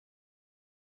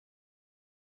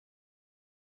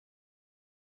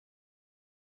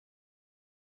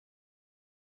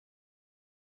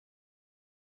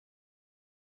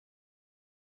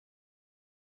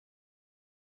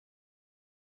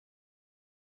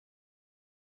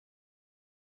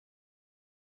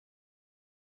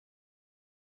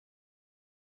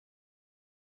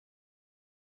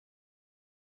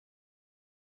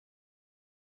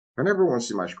Can everyone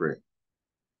see my screen?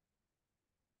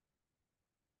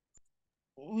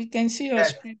 We can see your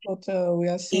screen, but we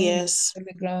are seeing Yes.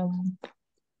 Telegram.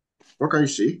 What can you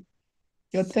see?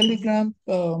 Your Telegram.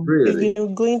 Really?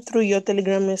 You're going through your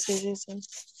Telegram messages.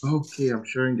 Okay, I'm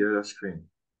sharing the other screen.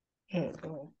 Uh,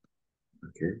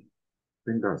 Okay, I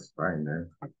think that's fine then.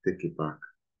 I'll take it back.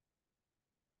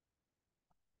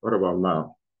 What about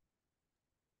now?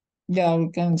 yeah, we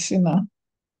can see now.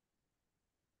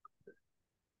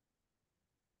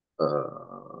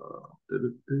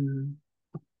 Doo-doo-doo.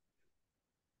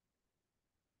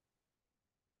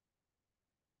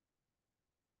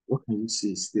 What can you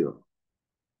see still?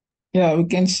 Yeah, we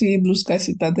can see Blue Sky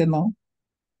Citadel now.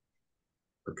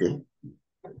 Okay.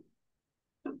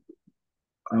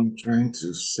 I'm trying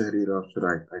to set it up so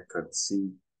that I can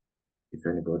see if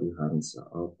anybody hands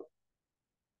are up.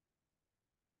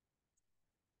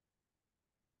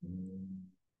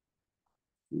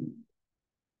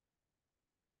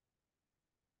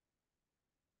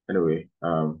 Anyway,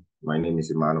 my name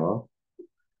is Emmanuel.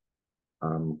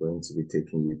 I'm going to be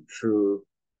taking you through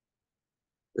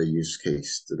the use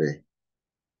case today.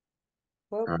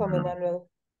 Welcome, Emmanuel.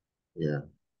 Yeah.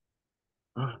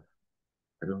 I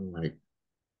don't like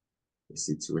a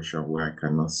situation where I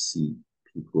cannot see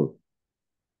people.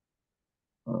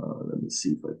 Let me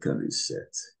see if I can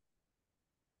reset.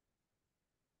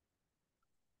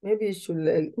 Maybe you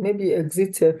should maybe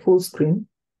exit full screen.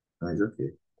 No, it's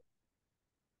okay.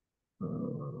 I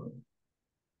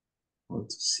want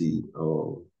to see.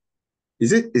 Oh,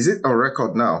 is it on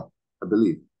record now? I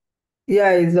believe.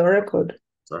 Yeah, it's on record.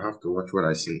 So I have to watch what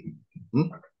I say.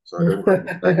 So I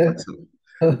don't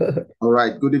All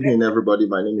right. Good evening, everybody.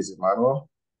 My name is Emmanuel.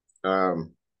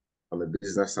 I'm a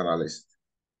business analyst,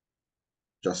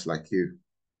 just like you.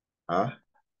 So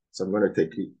I'm going to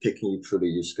taking you through the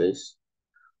use case.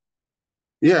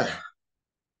 Yeah.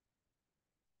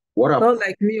 What up? Not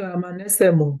like me, I'm an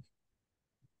SMO.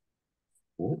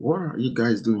 What are you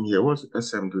guys doing here? What's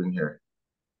SM doing here?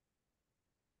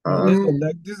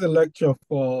 This is a lecture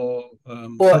for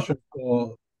session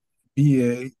for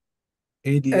BA,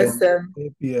 ADM, SM.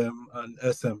 APM, and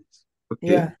SM. Okay.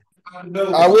 Yeah.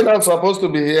 Are we not supposed to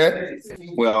be here?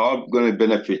 We're all going to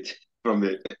benefit from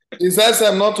it. Is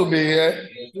SM not to be here?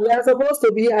 We are supposed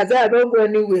to be, as I don't go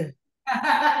anywhere.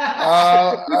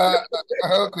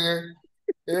 Okay.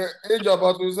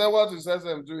 But we say what is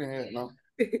SM doing here now?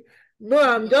 No,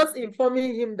 I'm just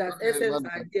informing him that Okay, SMs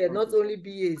are there, not only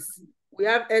BAs. We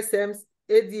have SMs,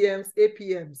 ADMs,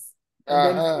 APMs.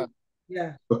 And then,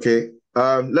 yeah. Okay.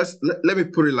 Let me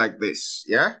put it like this.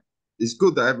 Yeah. It's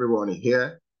good that everyone is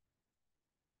here.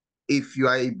 If you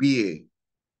are a BA,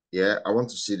 yeah, I want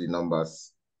to see the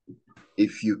numbers.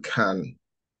 If you can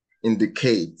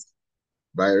indicate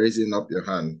by raising up your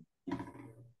hand.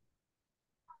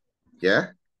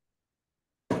 Yeah.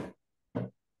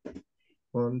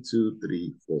 1, 2,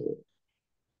 3, 4,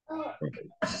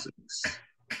 5, 6.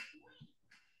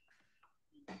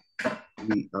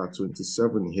 We are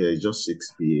 27 here, just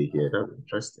 6 BA here. That's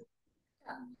interesting.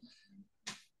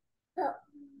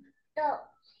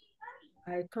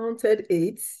 I counted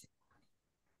 8.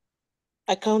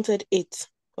 I counted 8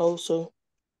 also.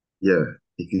 Yeah,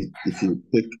 if you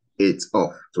take 8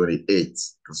 off, 28,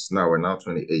 because now we're now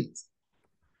 28.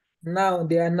 Now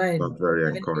they are 9. Not very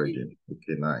encouraging.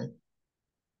 Okay, 9.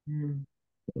 Mm.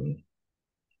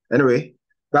 Anyway,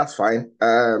 that's fine.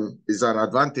 It's an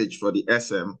advantage for the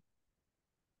SM.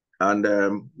 And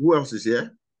who else is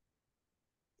here?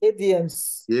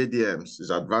 ADMs. The ADMs is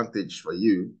advantage for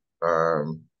you.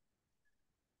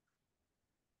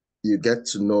 You get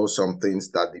to know some things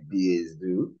that the BAs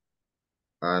do.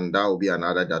 And that will be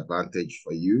another advantage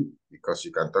for you because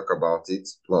you can talk about it.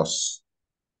 Plus,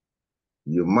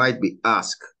 you might be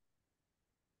asked,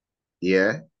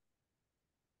 yeah.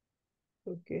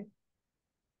 Okay.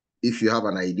 If you have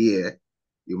an idea,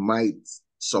 you might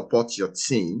support your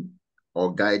team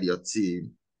or guide your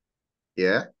team,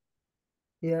 yeah.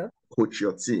 Yeah. Coach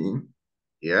your team,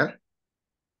 yeah.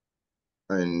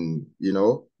 And,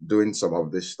 doing some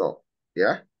of this stuff,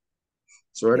 yeah.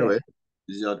 So anyway,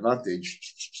 this is your advantage.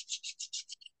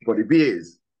 For the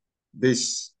BAs,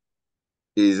 this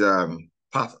is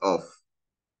part of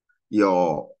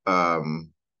your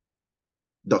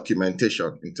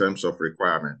documentation in terms of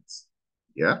requirements.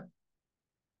 Yeah.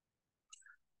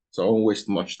 So I won't waste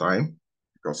much time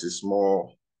because it's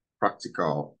more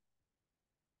practical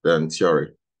than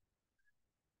theory.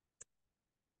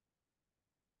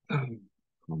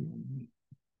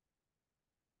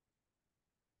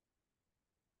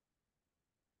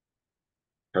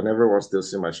 Can everyone still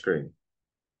see my screen?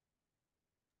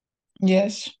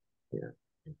 Yes. Yeah.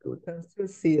 We can still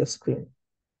see your screen.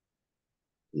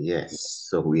 Yes,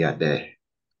 so we are there.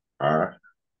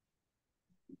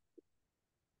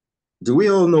 Do we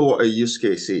all know what a use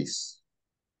case is?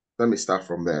 Let me start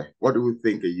from there. What do we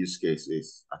think a use case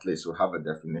is? At least we'll have a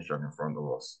definition in front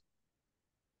of us.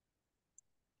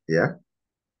 Yeah?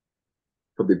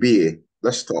 For the BA,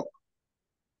 let's talk.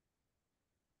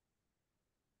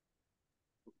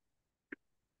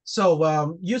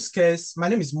 So, use case, my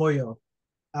name is Moyo.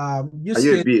 Use Are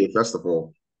you case, a BA, first of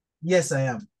all? yes, I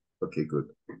am. Okay, good.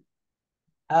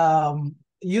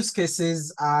 Use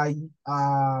cases are,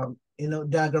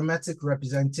 diagrammatic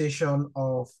representation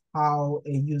of how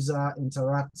a user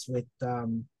interacts with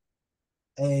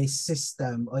a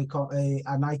system, or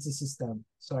an IT system,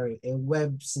 sorry, a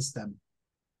web system,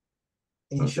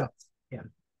 in short, yeah.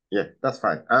 Yeah, that's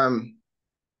fine.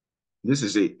 This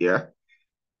is it, yeah?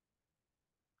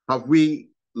 Have we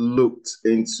read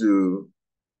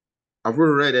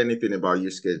anything about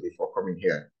use case before coming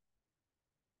here?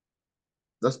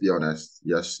 Let's be honest.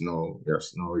 Yes, no,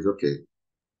 it's okay.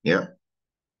 Yeah?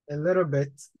 A little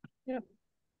bit. Yeah.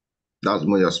 That's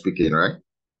more you're speaking, right?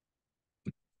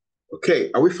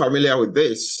 Okay, are we familiar with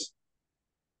this?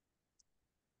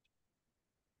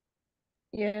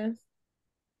 Yes.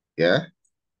 Yeah?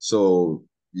 So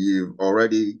you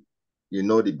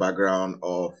know the background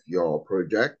of your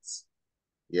project.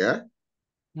 Yeah?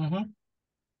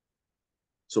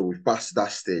 So we've passed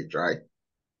that stage, right?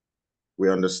 We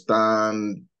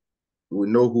understand, we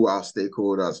know who our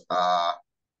stakeholders are.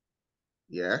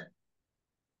 Yeah?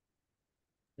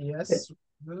 Yes.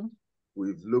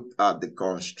 We've looked at the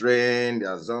constraint,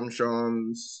 the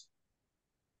assumptions.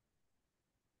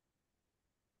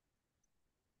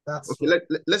 That's okay.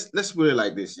 Let's put it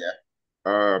like this, yeah.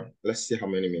 Let's see how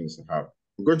many minutes I have.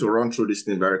 I'm going to run through this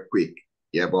thing very quick.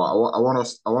 Yeah, but I want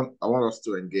us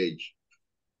to engage.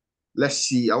 Let's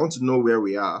see. I want to know where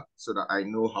we are so that I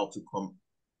know how to come,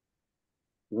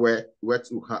 where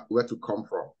to come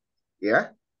from.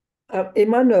 Yeah.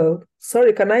 Emmanuel,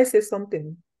 sorry, can I say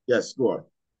something? Yes, go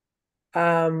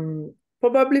on.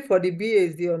 Probably for the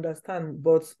BAs, they understand,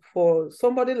 but for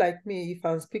somebody like me, if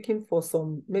I'm speaking for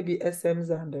some maybe SMs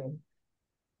and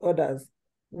others,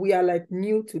 we are like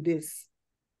new to this.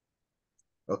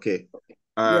 Okay.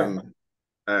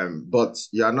 But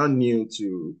you are not new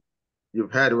to.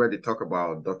 You've heard where they talk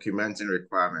about documenting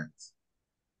requirements.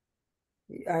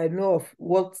 I know of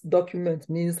what document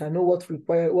means. I know what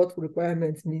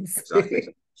requirement means.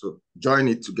 Exactly. So join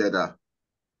it together.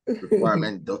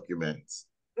 Requirement documents.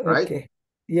 Right? Okay.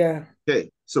 Yeah.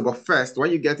 Okay. So, but first,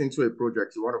 when you get into a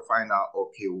project, you want to find out,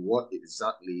 okay, what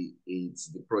exactly is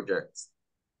the project?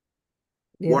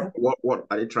 Yeah. What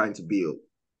are they trying to build?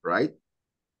 Right?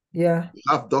 Yeah. We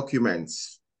have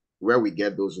documents where we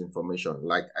get those information.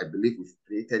 Like I believe we've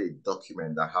created a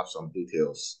document that have some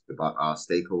details about our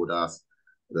stakeholders,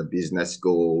 the business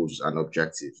goals and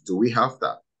objectives. Do we have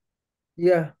that?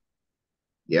 Yeah.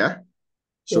 Yeah.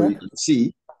 So you can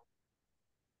see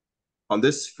on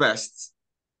this first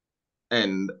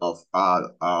end of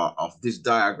this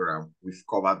diagram, we've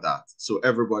covered that. So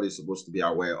everybody's supposed to be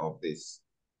aware of this,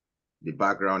 the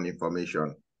background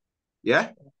information.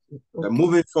 Yeah. Okay. Then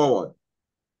moving forward,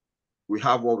 we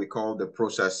have what we call the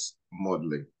process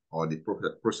modeling or the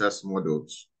process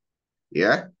models.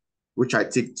 Yeah. Which I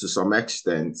think to some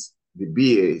extent, the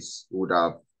BAs would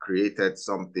have created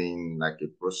something like a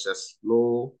process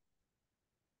flow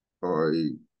or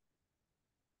a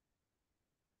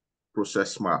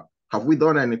process map. Have we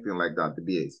done anything like that, the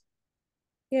BAs?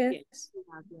 Yes.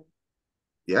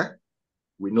 Yeah?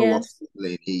 We know what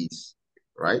lane is,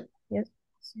 right? Yes.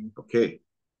 Okay.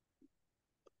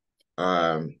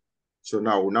 So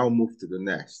now we'll move to the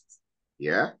next.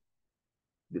 Yeah?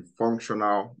 The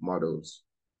functional models.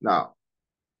 Now,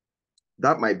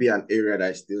 that might be an area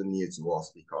that is still new to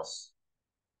us because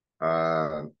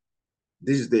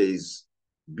these days,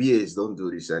 BAs don't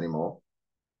do this anymore.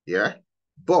 Yeah?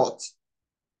 But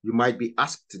you might be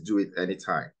asked to do it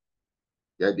anytime.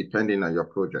 Yeah, depending on your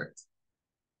project.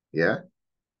 Yeah?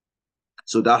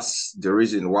 So that's the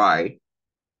reason why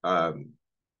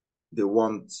they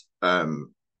want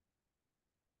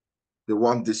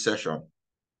this session.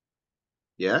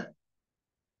 Yeah.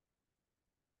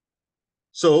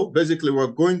 So basically, we're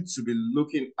going to be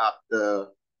looking at the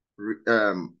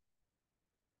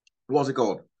what's it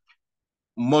called?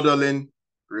 Modeling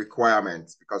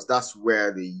requirements, because that's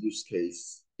where the use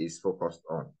case is focused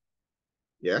on.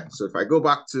 Yeah. So if I go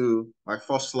back to my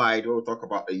first slide, we'll talk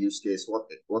about a use case.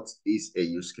 What is a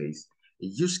use case? A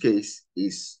use case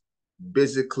is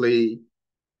basically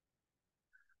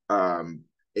a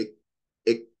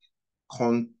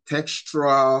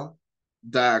contextual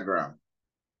diagram.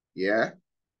 Yeah.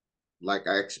 Like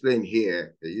I explained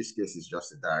here, the use case is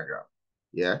just a diagram.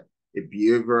 Yeah. A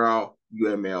behavioral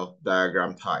UML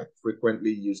diagram type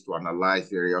frequently used to analyze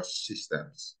various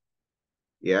systems.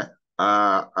 Yeah.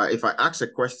 If I ask a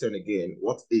question again,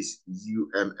 what is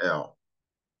UML?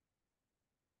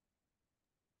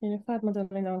 Unified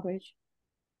Modeling Language.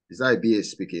 Is that a BA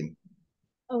speaking?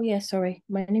 Oh, yeah, sorry.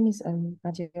 My name is Adiola.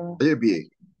 Are you a BA?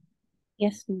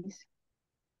 Yes, please.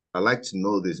 I like to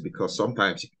know this because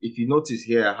sometimes, if you notice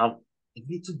here, I have a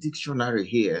little dictionary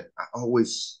here. I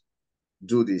always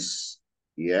do this,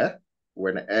 yeah,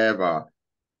 whenever,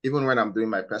 even when I'm doing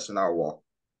my personal work,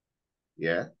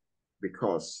 yeah,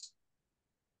 because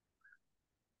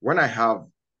when I have,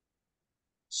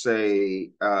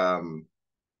 say,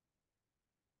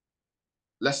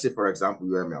 let's say, for example,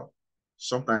 UML,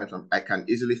 sometimes I can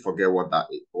easily forget what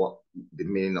the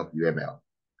meaning of UML,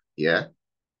 yeah.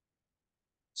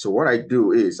 So what I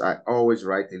do is I always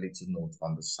write a little note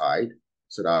on the side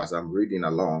so that as I'm reading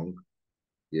along,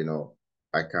 you know,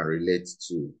 I can relate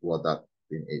to what that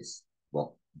thing is.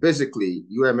 But basically,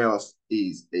 UML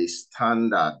is a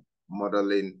standard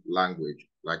modeling language.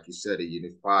 Like you said, a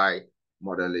unified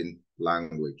modeling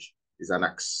language is an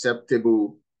accepted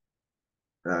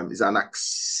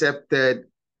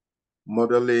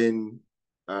modeling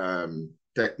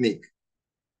technique.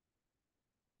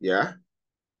 Yeah.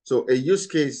 So a use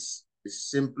case is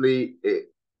simply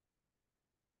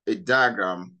a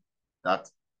diagram that,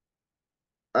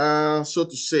 so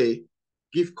to say,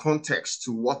 give context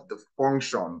to what the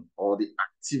function or the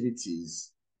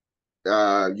activities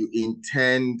you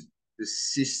intend the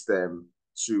system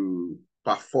to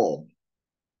perform.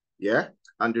 Yeah.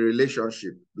 And the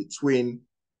relationship between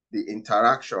the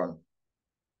interaction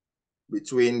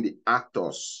between the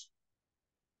actors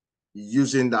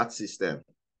using that system.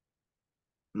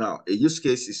 Now, a use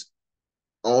case is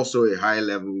also a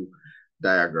high-level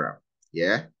diagram,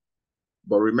 yeah?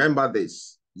 But remember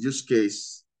this, use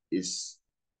case is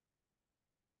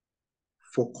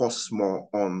focused more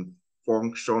on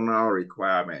functional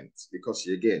requirements because,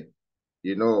 again,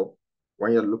 you know,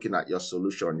 when you're looking at your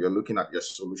solution, you're looking at your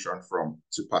solution from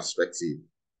two perspectives,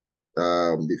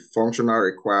 the functional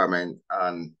requirement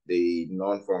and the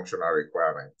non-functional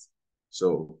requirement.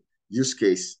 So use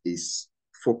case is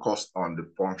focused on the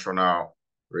functional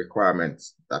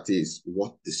requirements. That is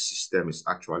what the system is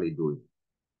actually doing.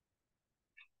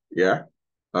 Yeah.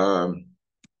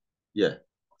 Yeah.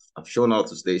 I've shown how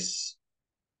to this.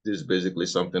 This is basically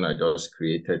something I just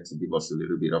created to give us a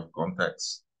little bit of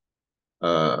context.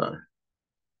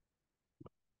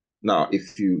 Now,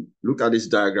 if you look at this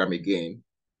diagram again,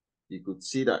 you could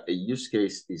see that a use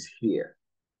case is here.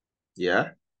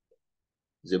 Yeah.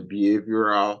 It's a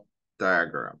behavioral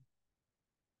diagram.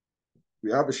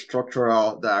 We have a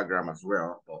structural diagram as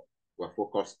well, but we're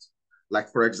focused. Like,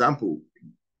 for example,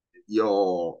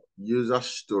 your user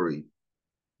story,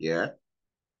 yeah,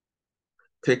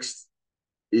 text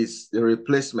is the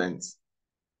replacement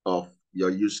of your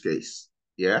use case,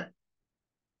 yeah.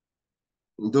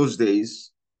 In those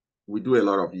days, we do a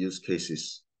lot of use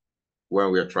cases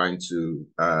when we are trying to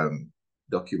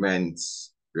document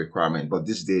requirement, but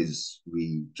these days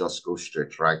we just go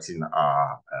straight writing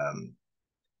our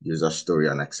user story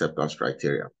and acceptance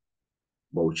criteria.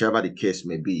 But whichever the case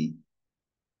may be,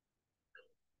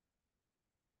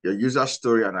 your user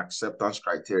story and acceptance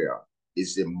criteria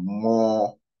is a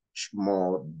more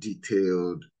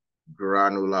detailed,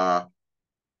 granular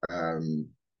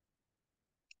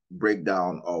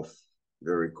breakdown of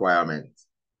the requirement,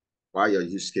 while your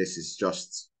use case is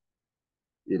just,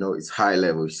 you know, it's high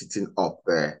level, sitting up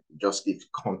there, just gives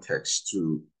context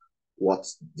to what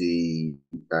the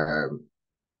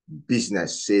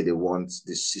business say they want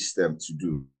the system to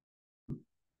do.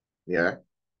 Yeah.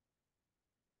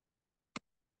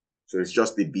 So it's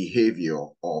just the behavior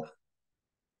of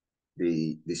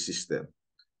the system.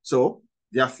 So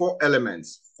there are four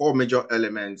major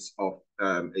elements of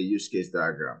a use case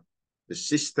diagram: the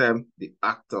system, the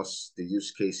actors, the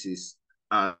use cases,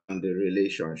 and the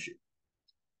relationship.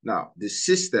 Now, the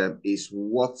system is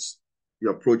what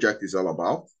your project is all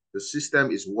about. The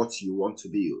system is what you want to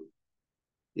build.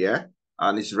 Yeah.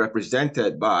 And it's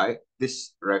represented by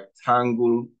this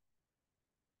rectangle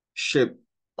shape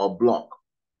or block.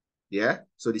 Yeah.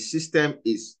 So the system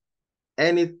is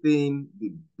anything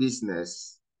the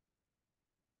business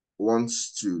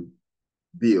wants to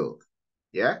build.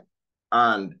 Yeah.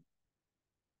 And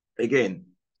again,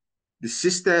 the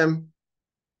system,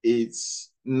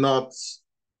 it's not,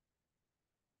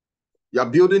 you're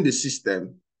building the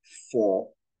system for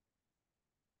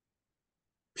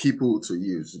people to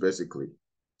use, basically.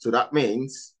 So that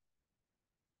means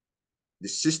The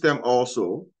system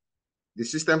also, the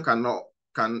system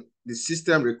the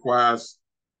system requires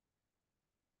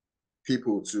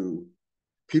people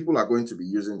are going to be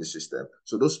using the system.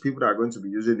 So those people that are going to be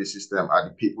using the system are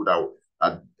the people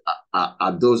that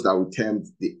are those that we term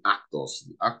the actors.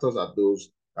 The actors are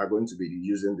those that are going to be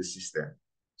using the system.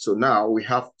 So now we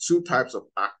have two types of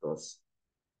actors.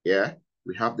 Yeah,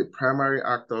 we have the primary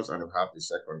actors and we have the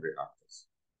secondary actors.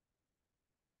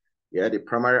 Yeah, the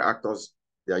primary actors,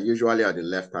 they are usually at the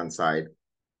left-hand side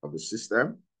of the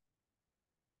system,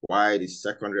 while the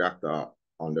secondary actor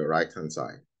on the right-hand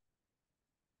side.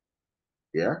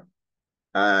 Yeah,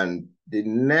 and the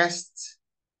next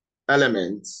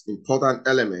important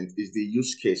element is the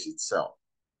use case itself.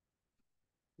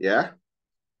 Yeah,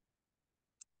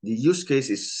 the use case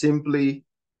is simply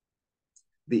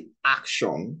the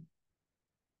action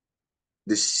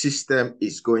the system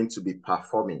is going to be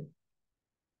performing.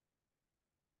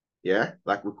 Yeah,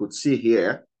 like we could see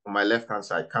here on my left-hand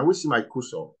side. Can we see my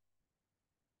cursor?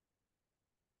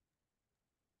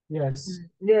 Yes.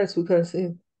 Yes, we can see.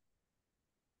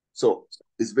 So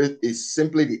it's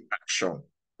simply the action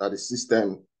that the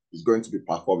system is going to be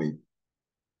performing.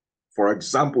 For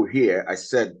example, here I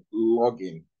said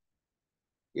login,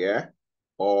 yeah,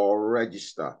 or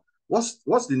register.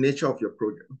 What's the nature of your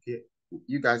project? Okay,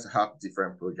 you guys have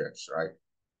different projects, right?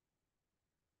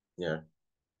 Yeah,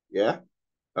 yeah.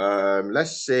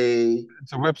 Let's say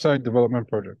it's a website development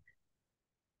project.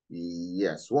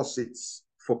 Yes. What's it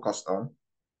focused on?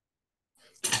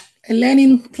 A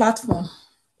learning platform.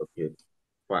 Okay,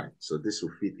 fine. So this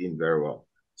will fit in very well.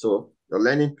 So the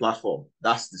learning platform,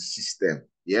 that's the system,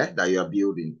 yeah, that you are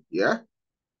building, yeah?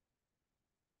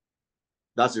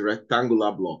 That's a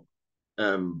rectangular block,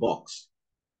 box,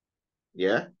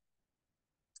 yeah?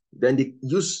 Then the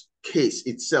use case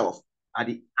itself are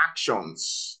the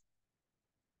actions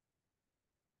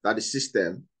that the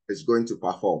system is going to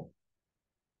perform,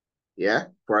 yeah?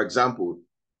 For example,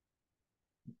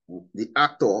 the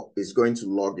actor is going to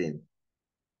log in,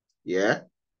 yeah?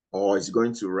 Or is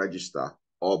going to register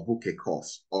or book a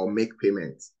course or make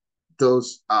payments.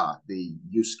 Those are the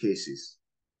use cases.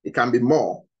 It can be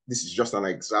more. This is just an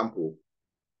example,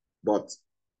 but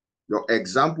your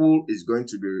example is going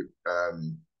to be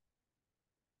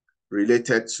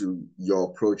related to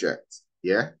your project.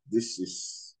 Yeah, this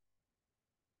is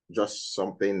just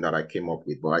something that I came up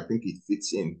with, but I think it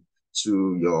fits in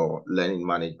to your learning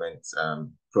management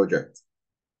project.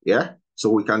 Yeah, so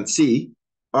we can see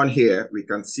on here, we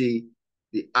can see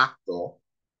the actor,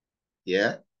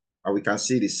 yeah, and we can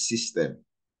see the system,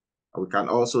 and we can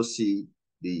also see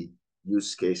the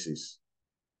use cases,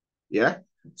 yeah.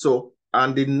 So,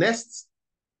 and the next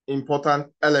important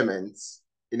element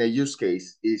in a use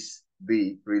case is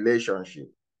the relationship,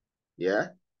 yeah,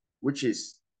 which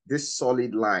is this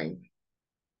solid line,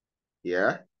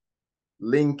 yeah,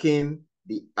 linking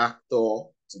the actor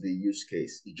to the use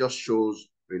case. It just shows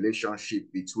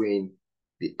relationship between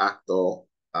the actor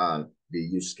and the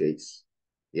use case,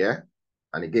 yeah.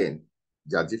 And again,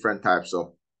 there are different types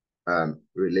of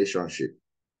relationship.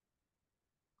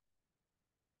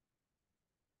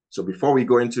 So before we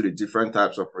go into the different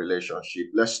types of relationship,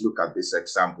 let's look at this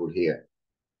example here.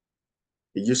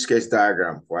 The use case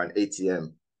diagram for an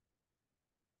ATM.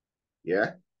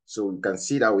 Yeah, so you can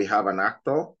see that we have an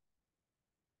actor.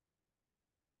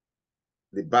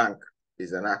 The bank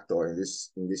is an actor in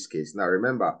this case. Now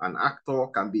remember, an actor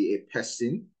can be a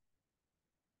person,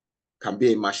 can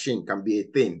be a machine, can be a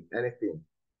thing, anything.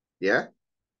 Yeah.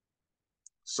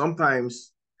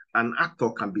 Sometimes an actor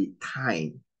can be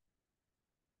time.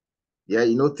 Yeah,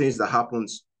 you know, things that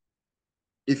happens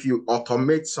if you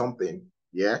automate something,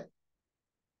 yeah,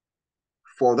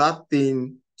 for that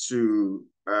thing to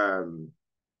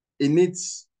it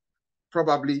needs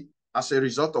probably as a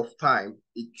result of time,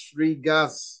 it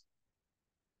triggers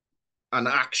an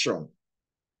action.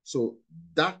 So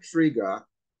that trigger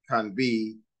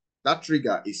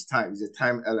is time, is a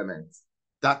time element.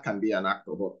 That can be an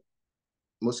actor, but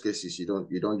most cases you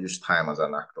don't use time as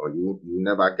an actor. You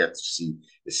never get to see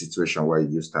a situation where you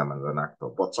use time as an actor.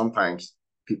 But sometimes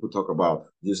people talk about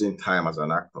using time as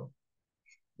an actor.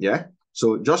 Yeah.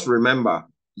 So just remember,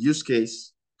 use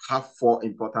case have 4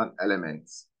 important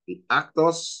elements. The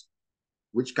actors,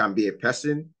 which can be a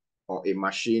person or a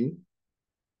machine,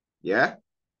 yeah,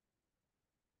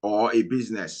 or a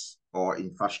business or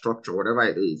infrastructure, whatever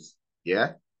it is,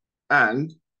 yeah,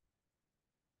 and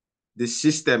the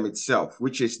system itself,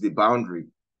 which is the boundary,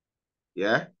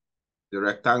 yeah, the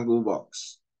rectangle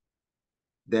box,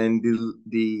 then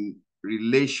the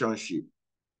relationship,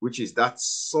 which is that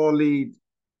solid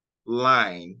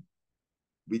line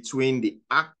between the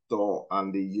actor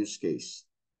and the use case.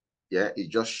 Yeah, it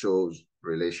just shows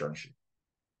relationship.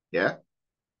 Yeah.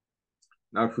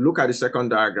 Now, if you look at the second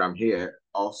diagram here,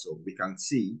 also, we can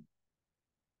see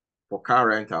for car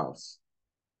rentals,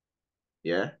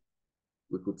 yeah,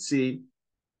 we could see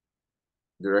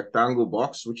the rectangle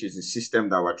box, which is the system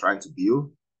that we're trying to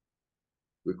build.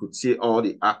 We could see all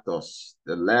the actors,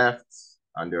 the left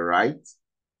and the right.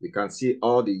 We can see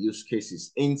all the use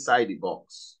cases inside the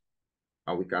box.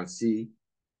 And we can see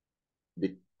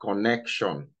the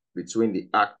connection between the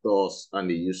actors and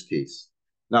the use case.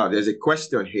 Now, there's a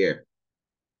question here.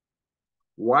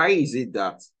 Why is it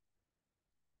that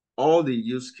all the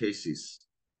use cases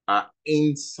are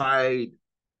inside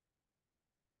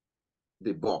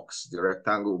the box, the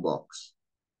rectangle box,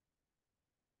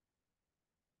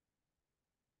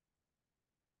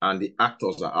 and the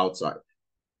actors are outside?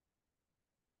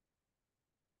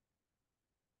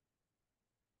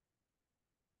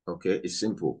 Okay, it's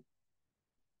simple.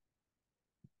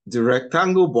 The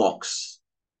rectangle box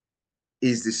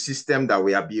is the system that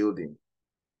we are building.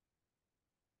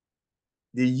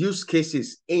 The use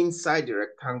cases inside the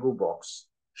rectangle box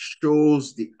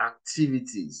shows the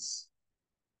activities,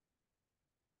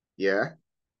 yeah,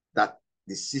 that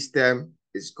the system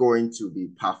is going to be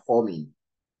performing.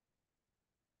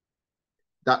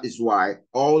 That is why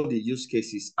all the use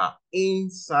cases are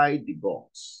inside the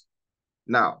box.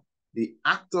 Now, the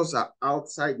actors are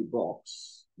outside the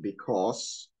box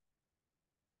because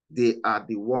they are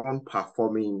the one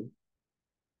performing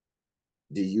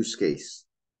the use case.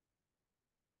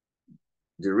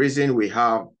 The reason we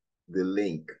have the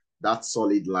link, that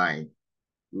solid line,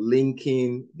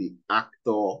 linking the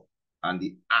actor and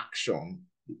the action,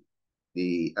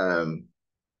 the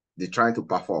trying to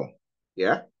perform.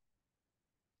 Yeah?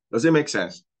 Does it make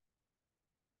sense?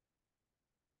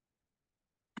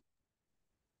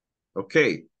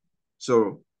 Okay,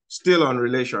 so still on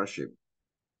relationship.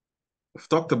 We've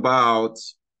talked about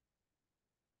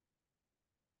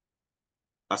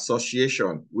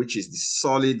association, which is the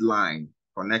solid line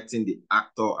connecting the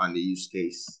actor and the use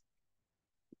case.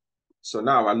 So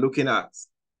now we're looking at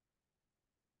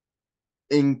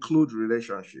include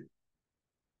relationship.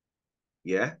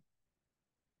 Yeah?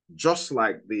 Just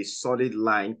like the solid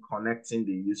line connecting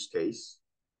the use case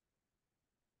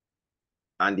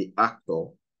and the actor,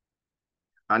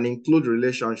 and include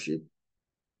relationship,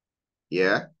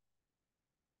 yeah,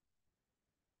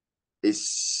 is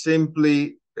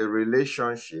simply a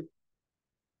relationship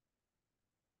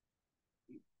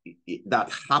that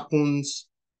happens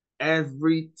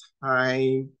every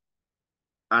time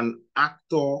an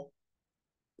actor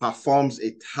performs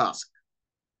a task.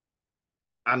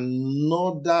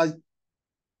 Another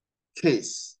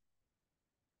case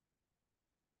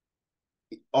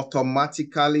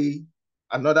automatically,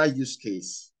 another use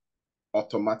case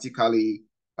automatically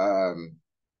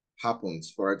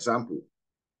happens. For example,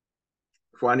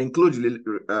 for an include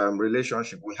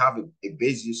relationship, we have a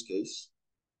base use case,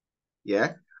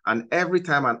 yeah? And every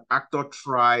time an actor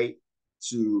tries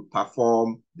to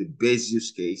perform the base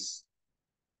use case,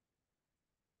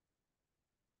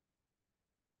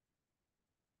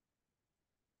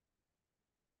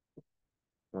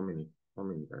 one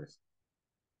minute, guys.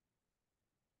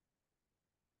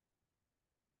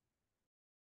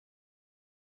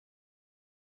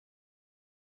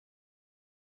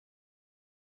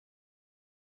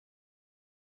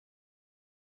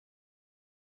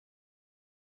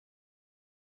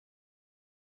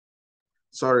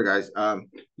 Sorry, guys.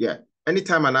 Yeah,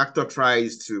 anytime an actor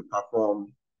tries to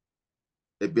perform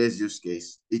a base use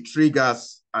case, it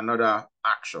triggers another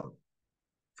action.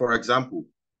 For example,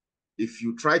 if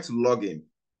you try to log in,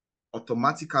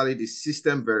 automatically the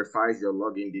system verifies your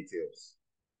login details.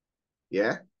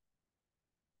 Yeah?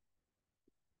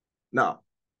 Now,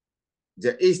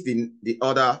 there is the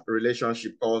other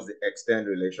relationship called the extend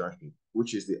relationship,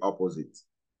 which is the opposite.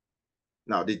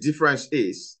 Now, the difference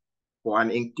is for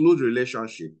an include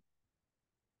relationship,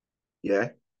 yeah,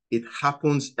 it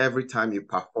happens every time you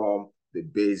perform the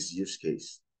base use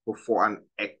case. But for an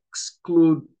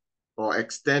exclude or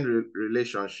extend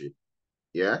relationship,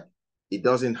 yeah, it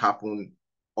doesn't happen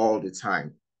all the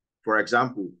time. For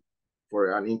example,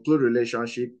 for an include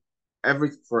relationship,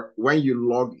 when you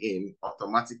log in,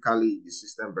 automatically the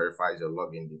system verifies your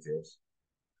login details.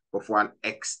 But for an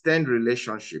extend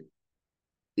relationship,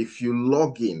 if you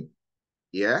log in,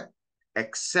 yeah,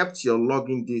 except your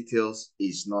login details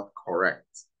is not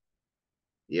correct,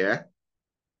 yeah,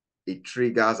 it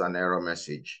triggers an error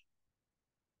message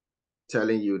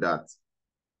telling you that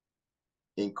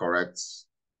incorrect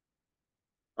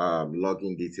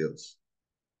login details,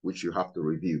 which you have to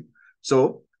review.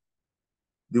 So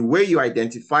The way you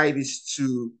identify these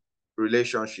two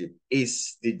relationships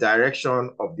is the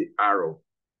direction of the arrow.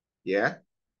 Yeah.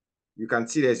 You can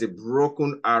see there's a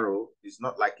broken arrow. It's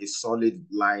not like a solid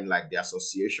line like the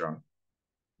association.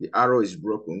 The arrow is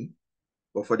broken.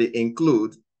 But for the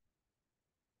include,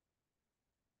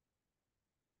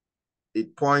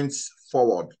 it points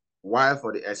forward, while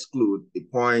for the exclude,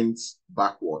 it points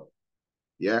backward.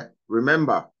 Yeah.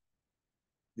 Remember,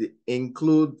 the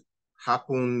include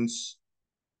happens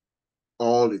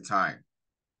all the time.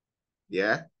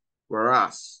 Yeah.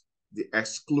 Whereas the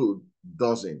exclude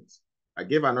doesn't. I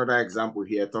gave another example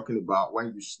here talking about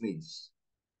when you sneeze.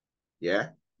 Yeah.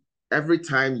 Every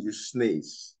time you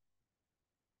sneeze,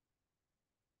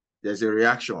 there's a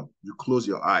reaction. You close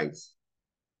your eyes.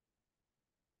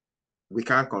 We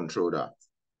can't control that.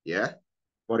 Yeah.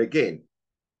 But again,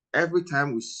 every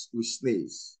time we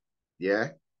sneeze, yeah,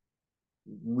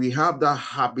 we have that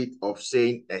habit of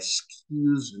saying,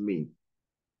 excuse me.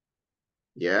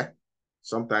 Yeah.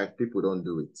 Sometimes people don't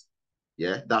do it.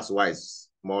 Yeah. That's why it's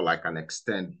more like an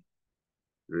extended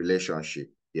relationship.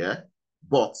 Yeah.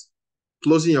 But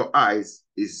closing your eyes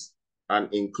is an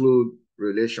include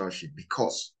relationship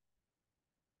because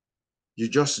you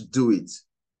just do it.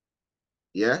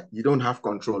 Yeah. You don't have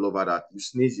control over that. You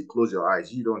sneeze, you close your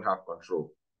eyes. You don't have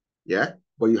control. Yeah.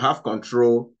 But you have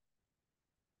control.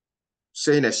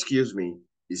 Saying excuse me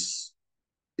is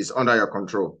under your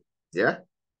control. Yeah.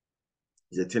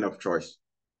 It's a thing of choice.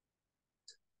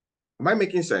 Am I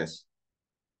making sense?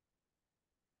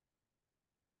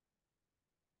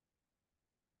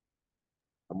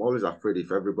 I'm always afraid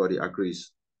if everybody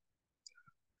agrees.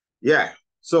 Yeah.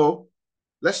 So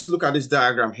let's look at this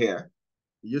diagram here.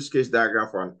 Use case diagram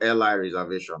for an airline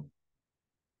reservation.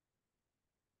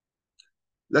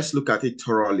 Let's look at it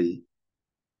thoroughly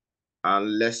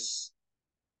and let's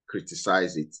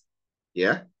criticize it.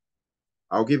 Yeah.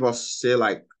 I'll give us, say,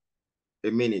 like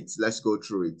a minute. Let's go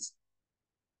through it.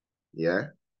 Yeah.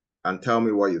 And tell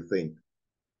me what you think.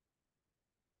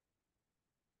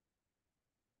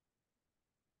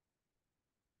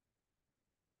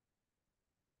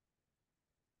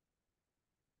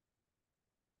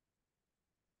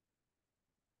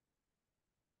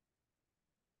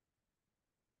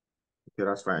 Okay,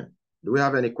 that's fine. Do we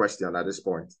have any question at this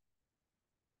point?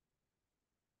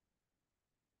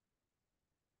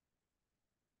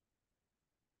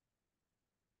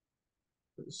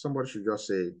 Somebody should just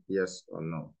say yes or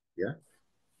no. Yeah?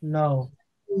 No.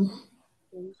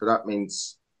 So that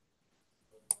means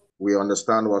we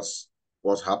understand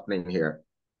what's happening here.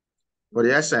 For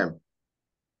the SM,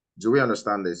 do we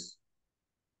understand this?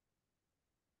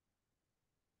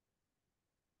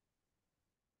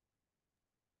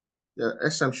 Yeah,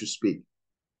 SM should speak.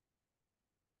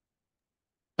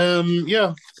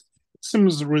 Yeah,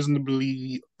 seems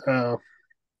reasonably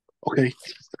okay.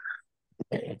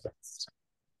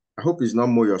 I hope it's not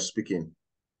more you're speaking.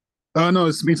 No,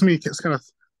 it's me. It's kind of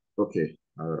okay.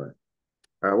 All right.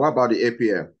 What about the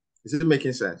APM? Is it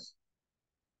making sense?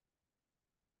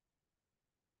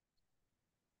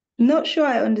 Not sure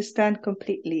I understand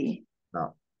completely.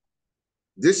 Now,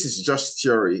 this is just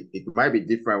theory. It might be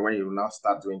different when you now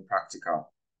start doing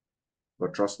practical.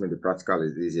 But trust me, the practical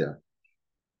is easier.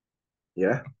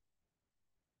 Yeah?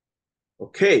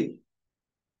 Okay.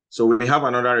 So we have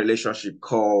another relationship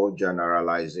called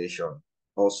generalization,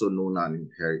 also known as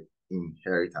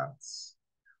inheritance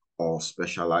or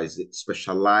specialized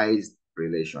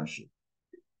relationship.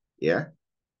 Yeah?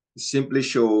 It simply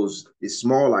shows it's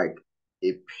more like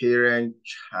a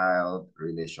parent-child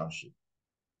relationship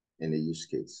in the use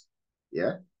case.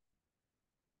 Yeah?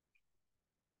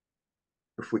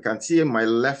 If we can see in my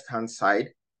left-hand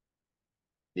side,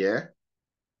 yeah,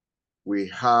 we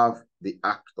have the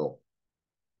actor,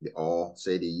 or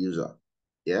say the user.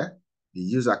 Yeah? The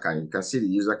user you can see the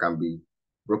user can be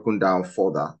broken down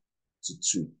further to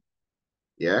two.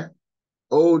 Yeah?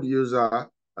 Old user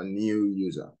and new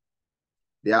user.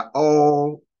 They are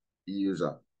all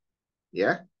user.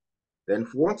 Yeah? Then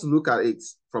if we want to look at it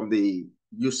from the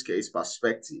use case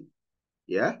perspective,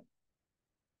 yeah,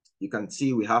 you can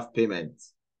see we have payment.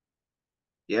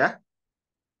 Yeah?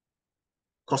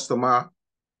 Customer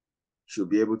should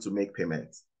be able to make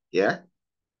payment. Yeah?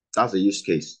 That's a use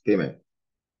case, payment.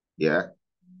 Yeah?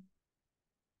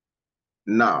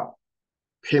 Now,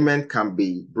 payment can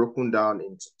be broken down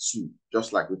into two,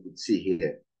 just like we could see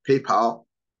here, PayPal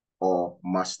or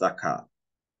MasterCard.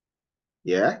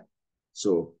 Yeah?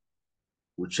 So,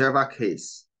 whichever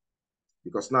case,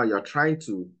 because now you're trying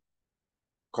to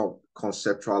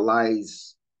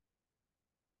conceptualize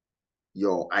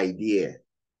your idea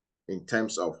in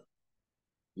terms of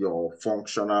your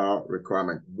functional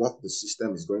requirement, what the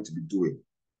system is going to be doing.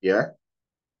 Yeah.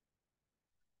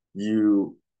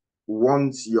 You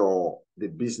want the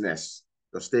business,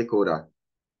 the stakeholder,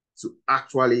 to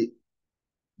actually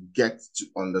get to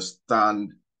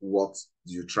understand what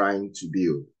you're trying to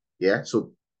build. Yeah.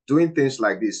 So doing things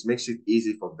like this makes it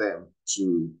easy for them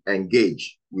to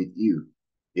engage with you.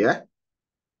 Yeah.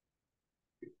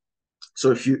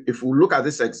 So if we look at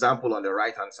this example on the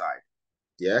right-hand side,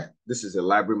 yeah, this is a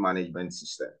library management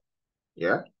system.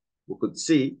 Yeah. We could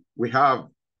see we have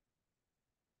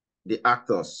the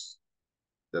actors,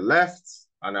 the left,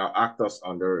 and our actors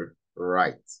on the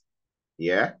right.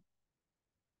 Yeah.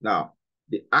 Now,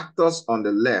 the actors on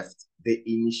the left, they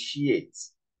initiate,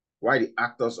 while the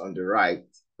actors on the right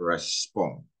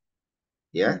respond.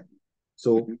 Yeah.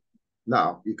 So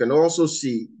now you can also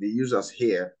see the users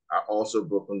here are also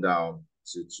broken down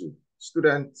to two: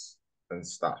 students and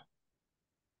staff.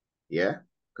 Yeah,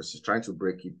 because you're trying to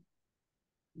break it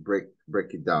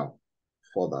down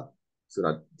further so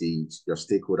that your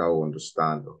stakeholder will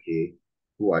understand, okay,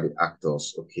 who are the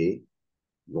actors, okay?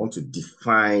 You want to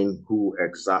define who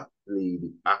exactly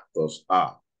the actors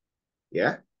are.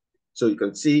 Yeah. So you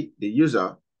can see the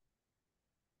user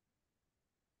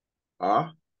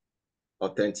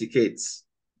authenticates.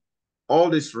 All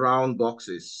these round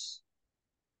boxes,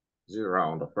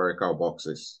 round spherical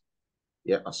boxes.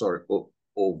 Yeah, sorry,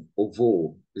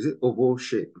 oval. Is it oval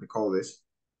shape? We call this.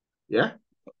 Yeah.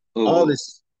 All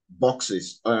these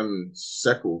boxes,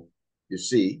 circle, you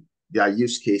see, they are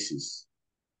use cases.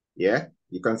 Yeah.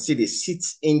 You can see they sit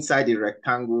inside the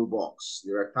rectangle box.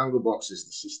 The rectangle box is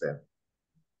the system.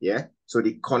 Yeah. So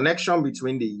the connection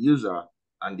between the user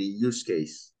and the use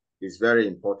case is very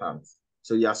important.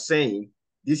 So you're saying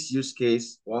this use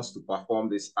case wants to perform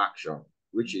this action,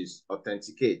 which is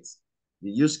authenticate. The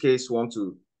use case wants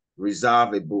to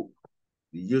reserve a book.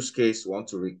 The use case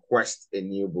wants to request a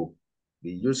new book.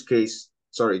 The user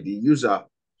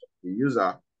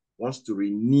wants to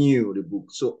renew the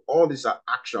book. So all these are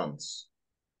actions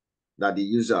that the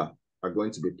user are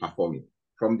going to be performing.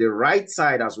 From the right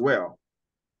side as well,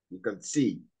 you can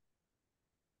see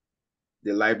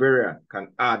the librarian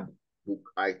can add book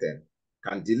item,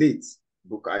 can delete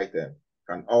book item,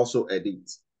 can also edit.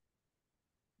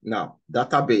 Now,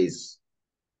 database,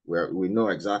 where we know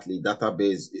exactly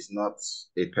database is not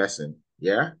a person.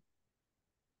 Yeah.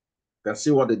 You can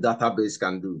see what the database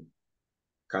can do.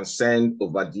 Can send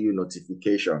overdue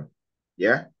notification.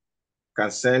 Yeah.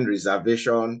 Can send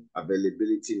reservation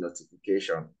availability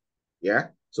notification. Yeah.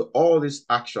 So all these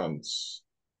actions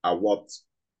are what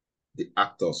the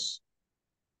actors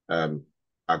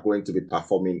are going to be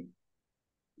performing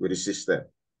with the system.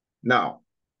 Now,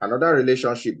 another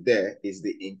relationship there is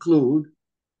the include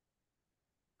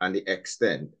and the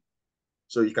extend.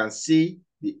 So you can see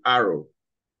the arrow,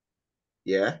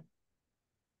 yeah,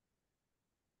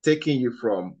 taking you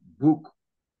from book.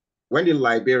 When the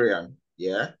librarian,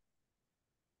 yeah,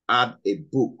 add a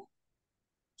book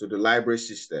to the library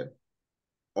system,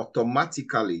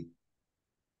 automatically,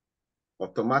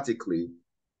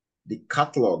 the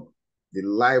catalog, the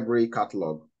library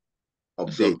catalog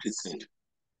updates.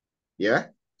 Yeah.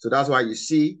 So that's why you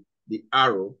see the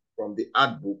arrow from the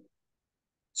add book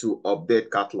to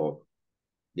update catalog.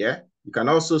 Yeah. You can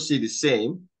also see the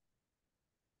same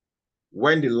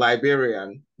when the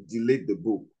librarian delete the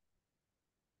book.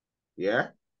 Yeah.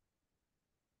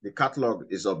 The catalog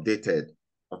is updated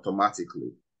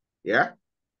automatically. Yeah.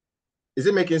 Is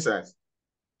it making sense?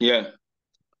 Yeah.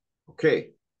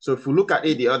 Okay. So if we look at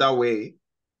it the other way,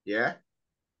 yeah,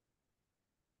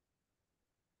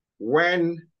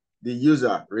 when the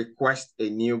user requests a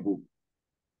new book,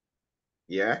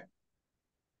 yeah,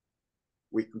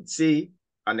 we could see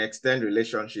an extend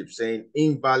relationship saying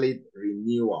invalid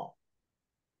renewal.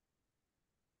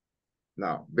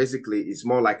 Now, basically, it's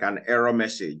more like an error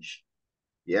message.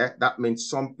 Yeah, that means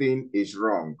something is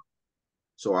wrong.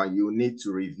 So you need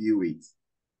to review it.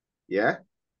 Yeah.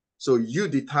 So you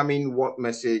determine what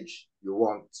message you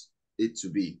want it to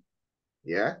be.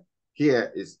 Yeah.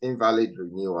 Here is invalid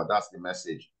renewal. That's the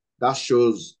message. That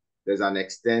shows there's an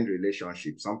extend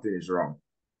relationship. Something is wrong.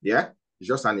 Yeah. It's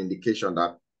just an indication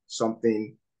that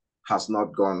something has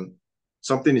not gone,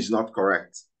 something is not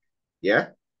correct. Yeah.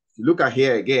 If you look at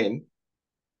here again,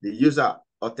 the user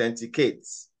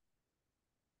authenticates.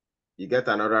 You get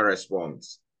another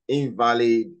response.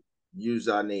 Invalid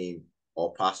username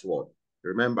or password.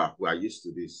 Remember, we are used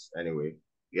to this anyway.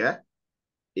 Yeah.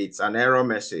 It's an error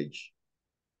message.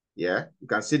 Yeah. You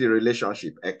can see the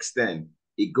relationship extend.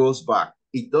 It goes back.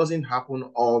 It doesn't happen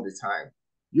all the time.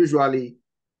 Usually,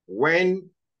 when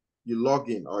you log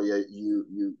in or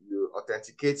you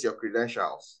authenticate your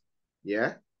credentials,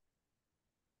 yeah,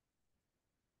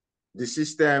 the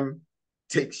system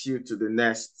takes you to the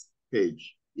next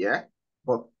page, yeah?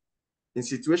 But in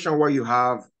situation where you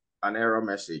have an error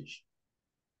message,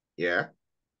 yeah,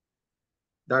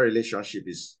 that relationship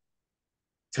is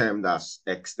termed as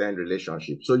extend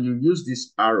relationship. So you use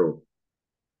this arrow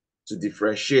to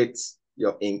differentiate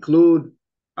your include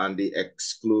and the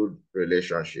exclude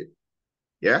relationship,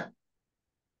 yeah?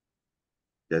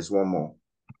 There's one more.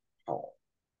 Oh.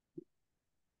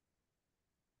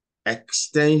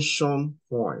 Extension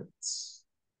points.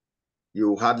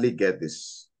 You hardly get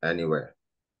this anywhere,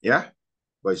 yeah?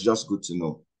 But it's just good to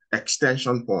know.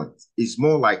 Extension point is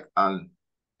more like an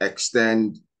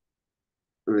extend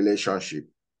relationship,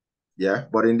 yeah?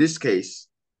 But in this case,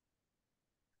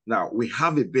 now we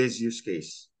have a base use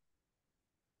case,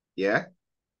 yeah?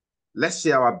 Let's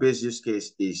say our base use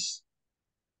case is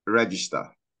register,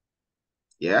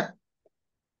 yeah?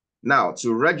 Now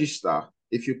to register,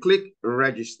 if you click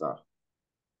register,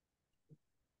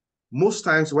 most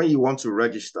times when you want to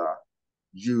register,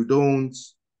 you don't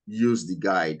use the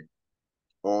guide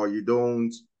or you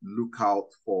don't look out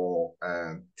for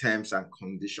terms and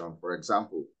conditions, for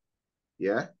example,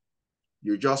 yeah?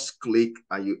 You just click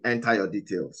and you enter your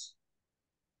details,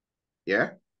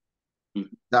 yeah?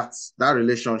 That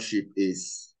relationship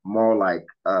is more like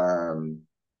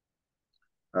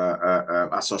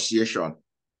association,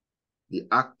 the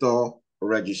actor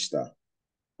register.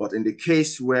 But in the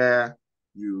case where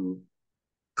you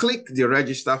click the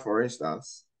register, for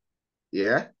instance,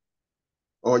 yeah,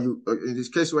 or you in this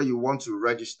case where you want to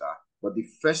register, but the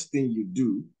first thing you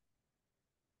do,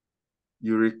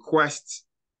 you request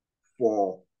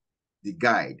for the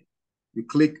guide. You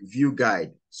click view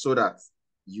guide so that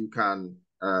you can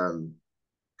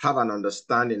have an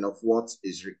understanding of what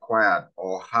is required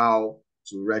or how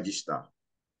to register,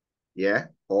 yeah?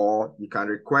 Or you can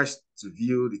request to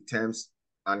view the terms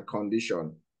and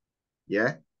condition,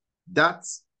 yeah? That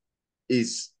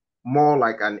is more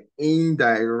like an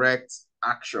indirect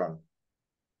action,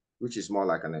 which is more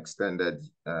like an extended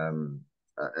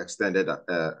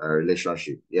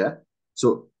relationship, yeah?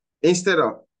 So instead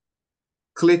of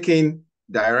clicking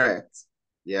direct,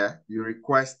 yeah, you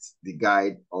request the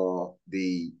guide or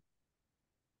the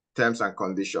terms and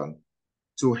condition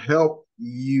to help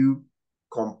you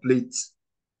complete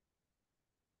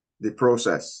the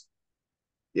process,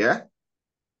 yeah?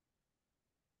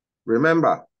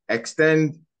 Remember,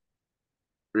 extend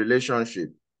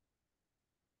relationship,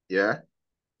 yeah,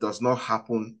 does not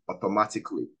happen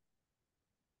automatically,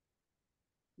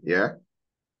 yeah?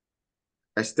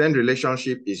 Extend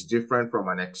relationship is different from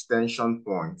an extension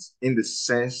point in the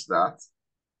sense that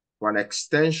for an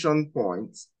extension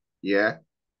point, yeah,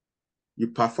 you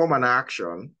perform an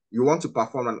action, you want to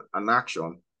perform an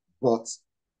action, but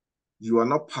you are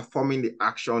not performing the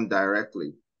action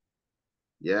directly,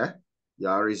 yeah? You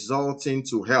are resulting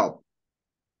to help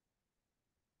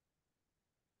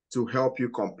you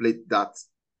complete that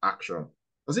action.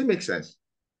 Does it make sense?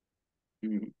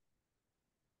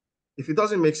 If it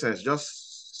doesn't make sense,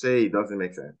 just say it doesn't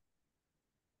make sense.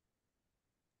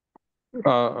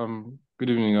 Good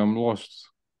evening. I'm lost.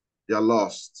 You're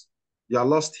lost. You're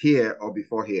lost here or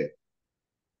before here?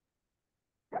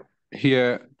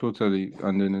 Here, totally,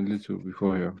 and then a little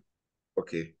before here.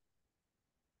 Okay.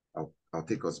 I'll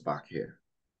take us back here.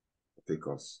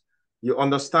 Because you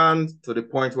understand to the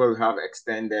point where we have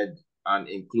extended and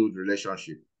include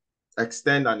relationship.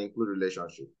 Extend and include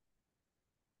relationship.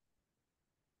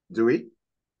 Do we?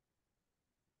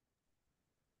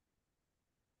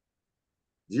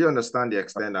 Do you understand the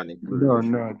extend and include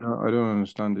relationship? No, I don't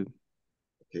understand it.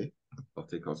 Okay, I'll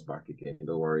take us back again,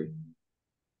 don't worry.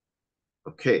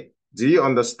 Okay, do you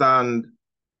understand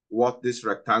what this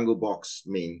rectangle box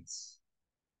means?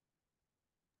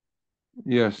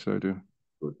 Yes, I do.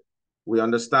 Good. We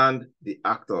understand the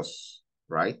actors,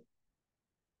 right?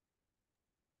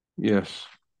 Yes.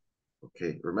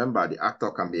 Okay, remember the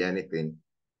actor can be anything.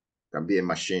 Can be a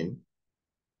machine,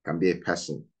 can be a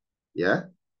person, yeah?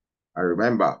 I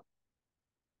remember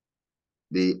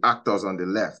the actors on the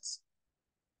left,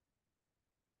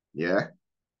 yeah?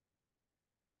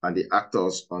 And the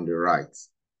actors on the right.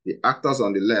 The actors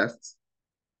on the left,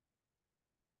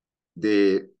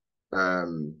 they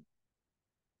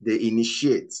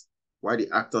initiate, while the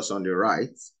actors on the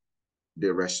right, they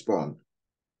respond,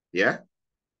 yeah?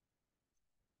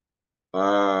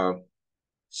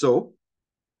 So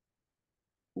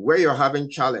where you're having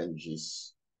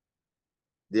challenges,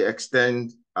 they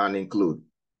extend and include,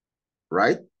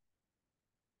 right?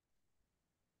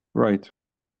 Right.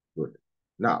 Good.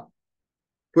 Now,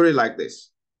 Put it like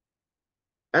this.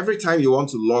 Every time you want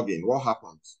to log in, what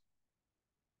happens?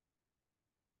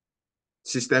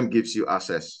 System gives you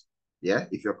access. Yeah,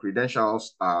 if your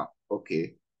credentials are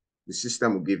okay, the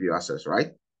system will give you access,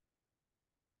 right?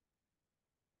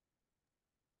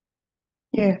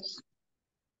 Yes.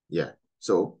 Yeah.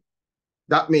 So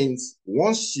that means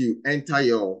once you enter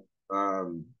your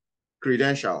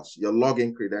credentials, your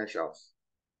login credentials,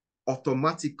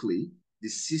 automatically the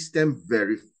system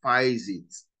verifies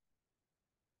it.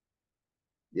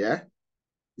 Yeah.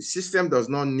 The system does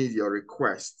not need your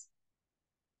request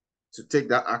to take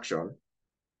that action.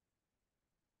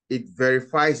 It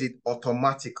verifies it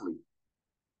automatically.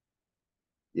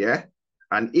 Yeah.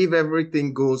 And if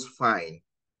everything goes fine,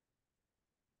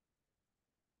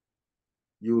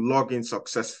 you log in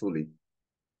successfully,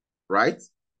 right?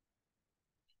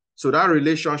 So that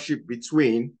relationship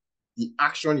between the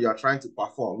action you are trying to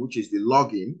perform, which is the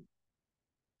login,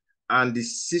 and the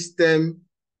system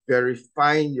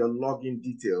verifying your login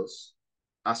details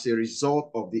as a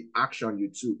result of the action you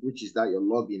took, which is that you're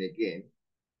logging again.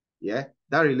 Yeah,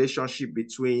 that relationship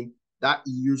between that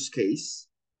use case,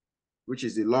 which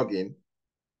is the login,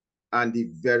 and the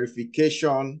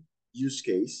verification use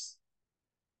case,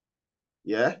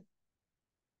 yeah,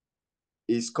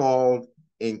 is called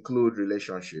include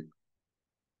relationship.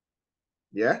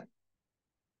 Yeah?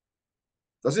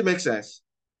 Does it make sense?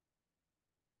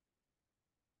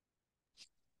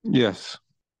 Yes.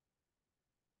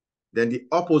 Then the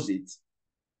opposite,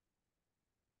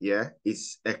 yeah,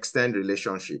 is extend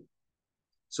relationship.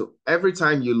 So every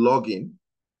time you log in,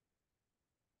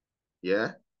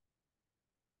 yeah,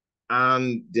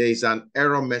 and there is an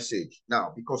error message.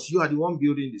 Now, because you are the one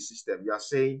building the system, you are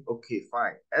saying, okay,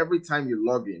 fine. Every time you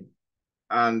log in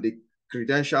and the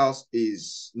credentials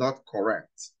is not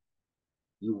correct,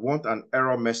 you want an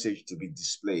error message to be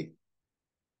displayed.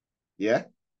 Yeah,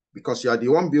 because you are the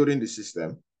one building the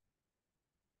system.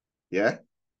 Yeah.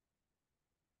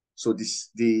 So the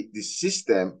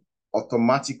system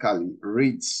automatically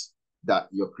reads that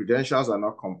your credentials are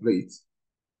not complete,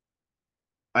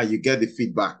 and you get the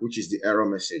feedback, which is the error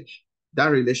message. That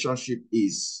relationship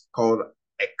is called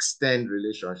extend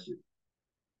relationship.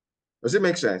 Does it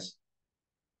make sense?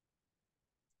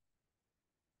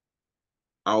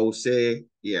 I will say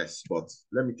yes, but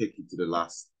let me take you to the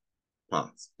last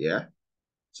part. Yeah.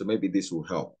 So maybe this will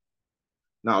help.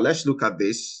 Now let's look at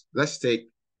this. Let's take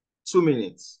 2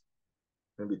 minutes.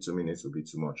 Maybe 2 minutes will be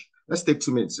too much. Let's take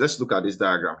 2 minutes. Let's look at this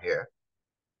diagram here.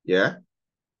 Yeah.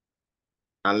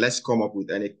 And let's come up with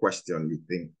any question you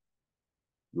think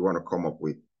you want to come up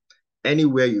with.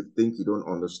 Anywhere you think you don't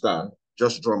understand,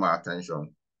 just draw my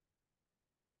attention.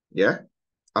 Yeah?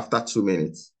 After 2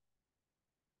 minutes.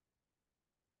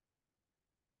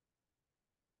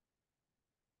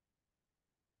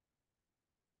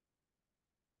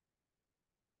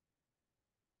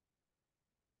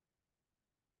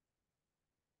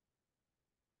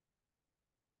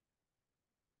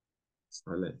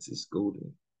 Silence is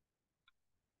golden.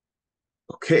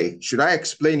 Okay, should I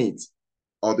explain it?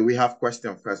 Or do we have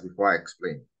questions first before I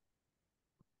explain?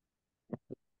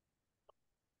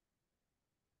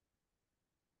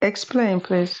 Explain,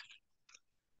 please.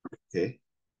 Okay.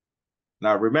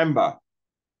 Now remember,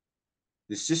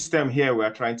 the system here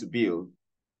we're trying to build,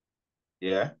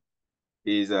 yeah,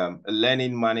 is a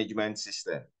learning management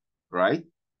system, right?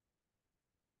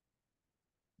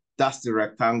 That's the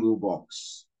rectangle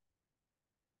box.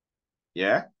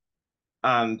 Yeah.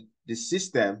 And the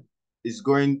system is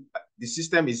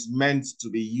meant to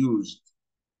be used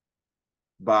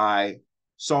by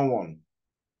someone.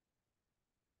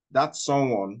 That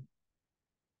someone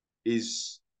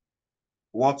is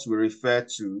what we refer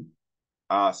to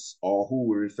as, or who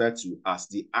we refer to as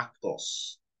the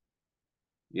actors.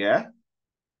 Yeah.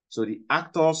 So the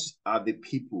actors are the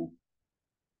people,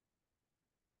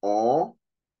 or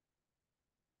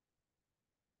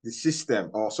the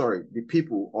system, or sorry, the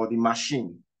people or the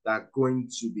machine that are going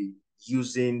to be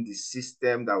using the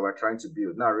system that we're trying to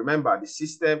build. Now, remember, the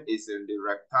system is in the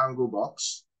rectangle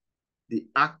box. The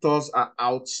actors are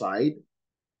outside.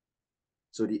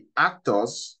 So the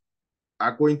actors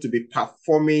are going to be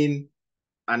performing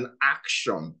an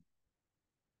action.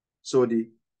 So the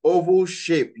oval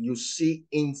shape you see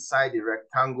inside the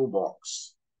rectangle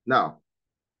box. Now,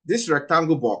 this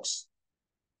rectangle box,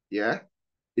 yeah,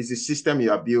 is the system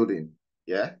you are building,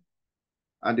 yeah?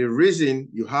 And the reason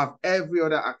you have every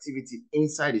other activity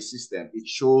inside the system, it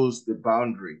shows the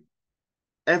boundary.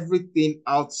 Everything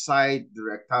outside the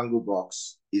rectangle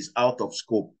box is out of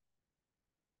scope.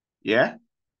 Yeah?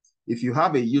 If you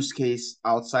have a use case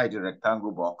outside the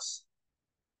rectangle box,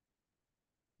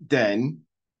 then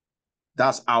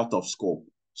that's out of scope.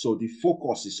 So the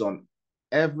focus is on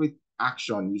every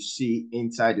action you see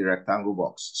inside the rectangle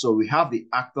box. So we have the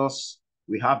actors,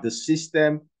 we have the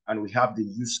system, and we have the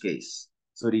use case.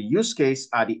 So the use case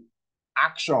are the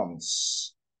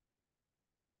actions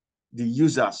the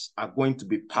users are going to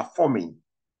be performing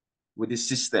with the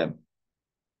system.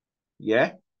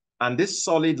 Yeah. And these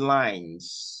solid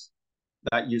lines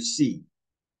that you see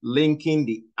linking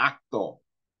the actor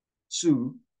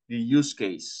to the use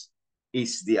case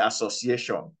is the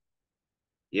association.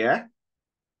 Yeah.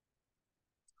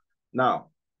 Now,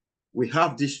 we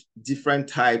have these different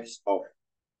types of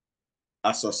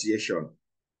association.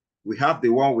 We have the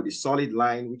one with the solid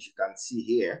line, which you can see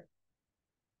here.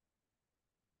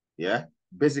 Yeah.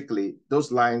 Basically,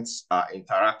 those lines are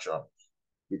interaction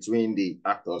between the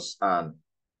actors and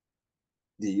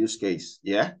the use case.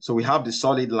 Yeah. So we have the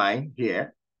solid line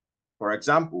here. For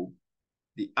example,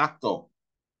 the actor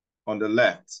on the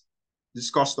left, this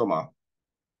customer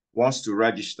wants to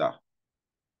register.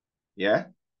 Yeah.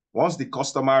 Once the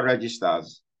customer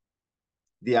registers,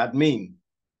 the admin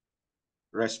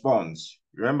responds.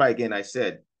 Remember again, I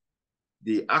said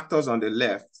the actors on the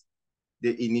left,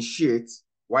 they initiate,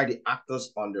 while the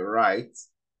actors on the right,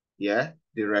 yeah,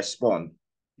 they respond.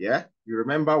 Yeah. You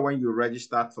remember when you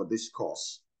registered for this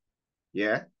course,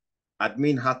 yeah,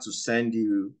 admin had to send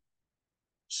you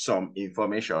some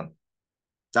information.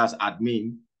 That's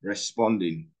admin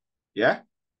responding. Yeah.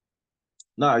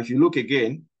 Now, if you look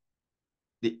again,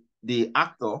 the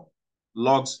actor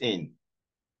logs in.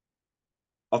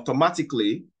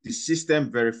 Automatically, the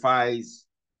system verifies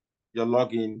your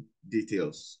login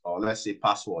details, or let's say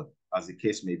password, as the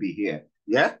case may be here.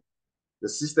 Yeah. The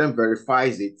system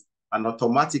verifies it, and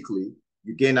automatically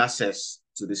you gain access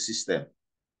to the system.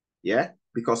 Yeah.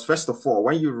 Because first of all,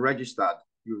 when you registered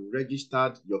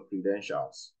your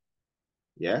credentials.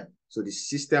 Yeah. So the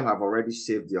system have already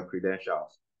saved your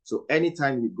credentials. So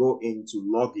anytime you go into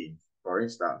login, for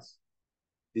instance,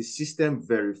 the system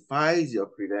verifies your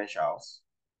credentials.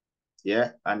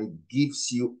 Yeah. And it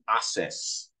gives you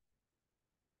access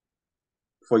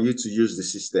for you to use the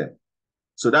system.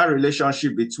 So that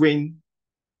relationship between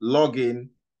login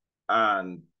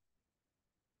and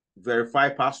verify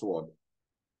password,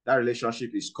 that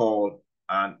relationship is called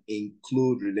an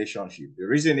include relationship. The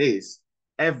reason is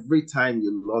every time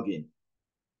you log in,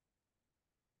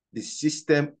 the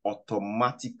system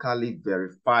automatically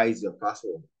verifies your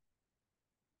password.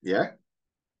 Yeah.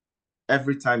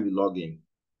 Every time you log in,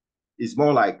 it's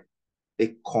more like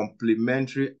a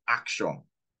complementary action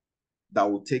that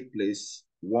will take place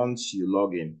once you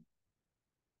log in.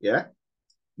 Yeah.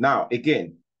 Now,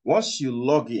 again, once you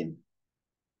log in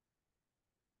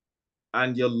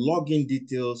and your login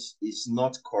details is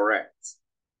not correct,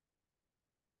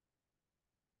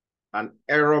 an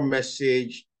error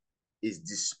message is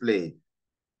displayed.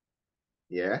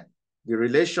 Yeah. The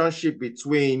relationship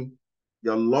between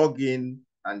your login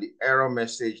and the error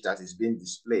message that is being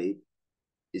displayed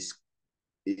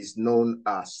is known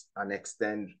as an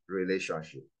extend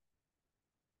relationship.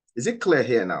 Is it clear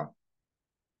here now?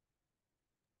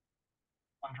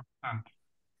 100%.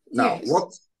 Now,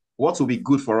 Yes. what will be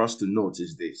good for us to note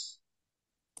is this.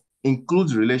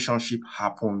 Include relationship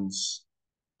happens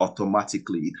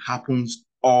automatically. It happens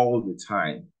all the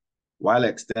time, while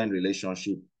extend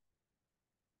relationship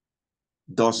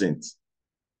doesn't.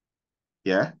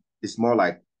 Yeah, it's more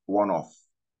like one-off.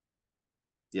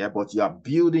 Yeah, but you are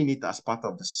building it as part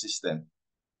of the system,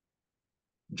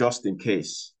 just in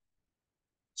case.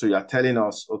 So you are telling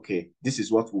us, okay, this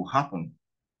is what will happen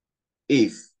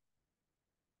if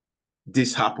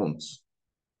this happens.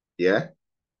 Yeah.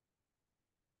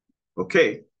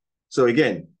 Okay. So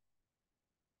again,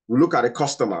 we look at the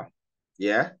customer.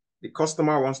 Yeah. The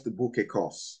customer wants to book a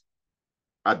course.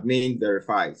 Admin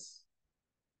verifies.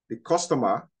 The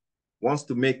customer wants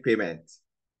to make payment.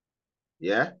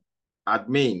 Yeah.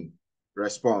 Admin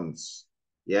responds.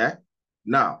 Yeah.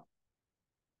 Now,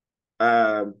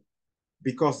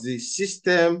 because the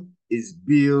system is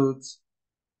built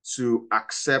to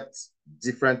accept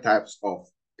different types of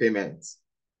payments.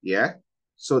 Yeah.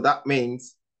 So that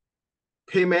means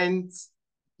payments,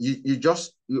 you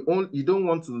don't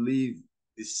want to leave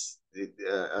this,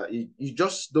 you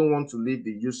just don't want to leave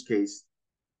the use case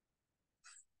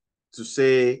to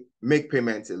say make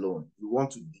payments alone. You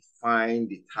want to define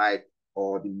the type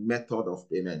or the method of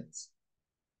payments.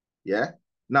 Yeah.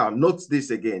 Now, note this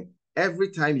again. Every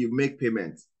time you make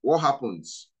payments, what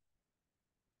happens?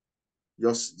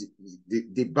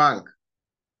 The bank,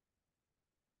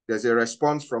 there's a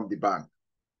response from the bank.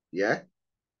 Yeah.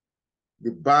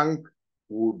 The bank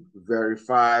would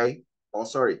verify, or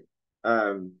sorry,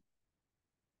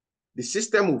 The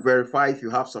system will verify if you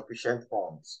have sufficient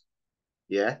funds.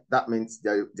 Yeah, that means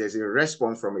there's a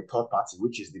response from a third party,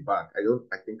 which is the bank.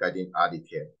 I think I didn't add it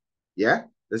here. Yeah,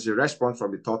 there's a response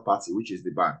from the third party, which is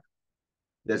the bank.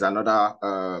 There's another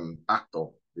actor,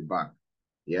 the bank.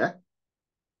 Yeah.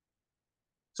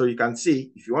 So you can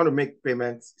see if you want to make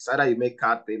payments, it's either you make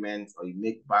card payments or you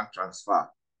make bank transfer.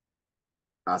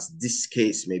 As this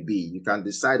case may be, you can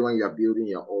decide when you are building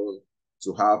your own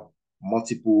to have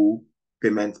multiple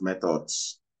payment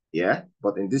methods. Yeah,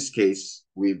 but in this case,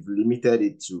 we've limited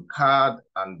it to card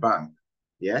and bank.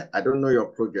 Yeah, I don't know your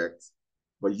project,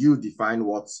 but you define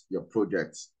what's your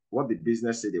project, what the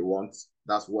business say they want.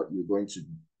 That's what you're going to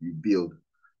build.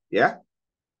 Yeah.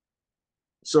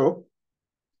 So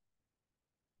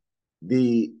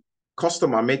the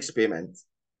customer makes payment.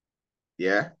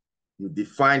 Yeah. You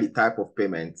define the type of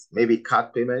payment, maybe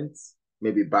card payments,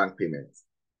 maybe bank payments.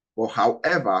 But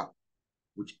however,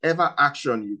 whichever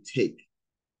action you take,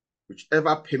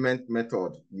 whichever payment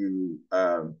method you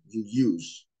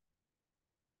use,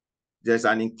 there's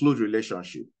an include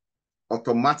relationship.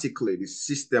 Automatically, the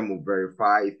system will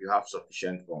verify if you have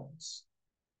sufficient funds.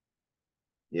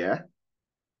 Yeah.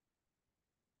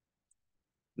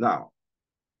 Now,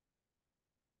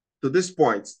 to this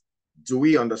point, do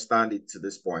we understand it to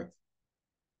this point?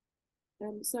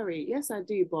 Sorry, yes, I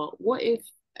do. But what if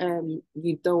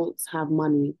you don't have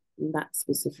money in that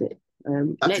specific?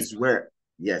 That is where,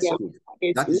 yes, yeah,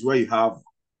 good. That is where you have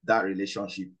that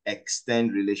relationship,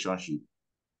 extend relationship.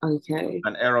 Okay.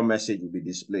 An error message will be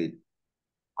displayed.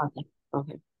 Okay.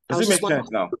 Okay. Does it make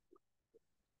sense now?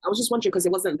 I was just wondering because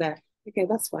it wasn't there. Okay,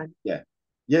 that's fine. Yeah.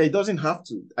 Yeah, it doesn't have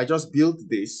to. I just built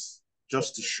this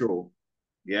just to show.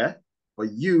 Yeah.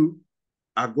 But you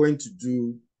are going to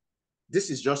do, this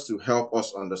is just to help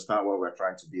us understand what we're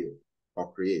trying to build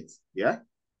or create. Yeah.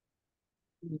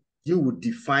 You would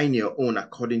define your own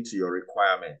according to your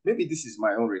requirement. Maybe this is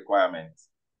my own requirement.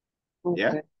 Okay.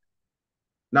 Yeah.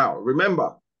 Now,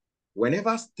 remember,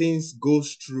 whenever things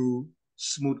goes through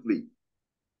smoothly,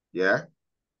 yeah,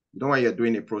 you know, when you're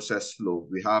doing a process flow,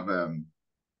 we have,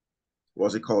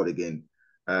 what's it called again?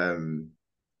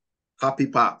 Happy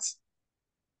paths.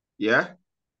 Yeah.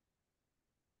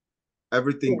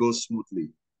 Everything goes smoothly.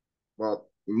 But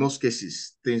in most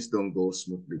cases, things don't go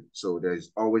smoothly. So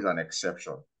there's always an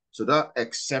exception. So that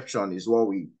exception is what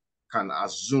we can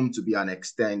assume to be an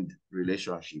extend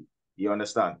relationship. You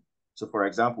understand? So for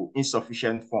example,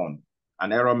 insufficient fund,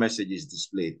 an error message is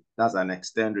displayed. That's an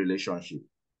extend relationship.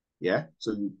 Yeah.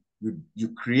 So you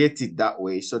create it that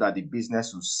way so that the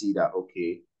business will see that,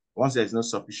 okay, once there's no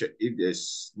sufficient, if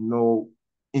there's no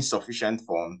insufficient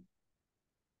fund,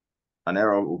 an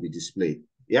error will be displayed.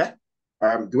 Yeah.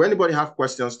 Do anybody have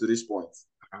questions to this point?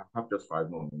 I have just 5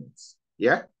 more minutes.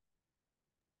 Yeah.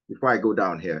 Before I go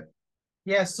down here.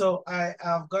 Yeah, so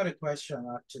I've got a question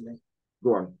actually.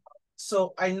 Go on.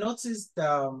 So I noticed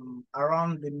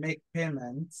around the make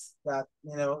payments that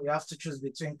you have to choose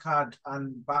between card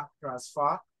and bank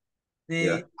transfer.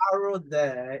 The arrow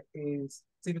there is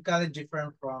typically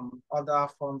different from other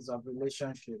forms of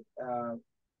relationship.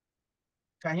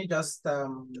 Can you just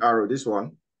arrow this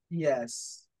one?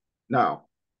 Yes. Now,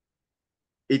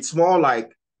 it's more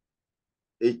like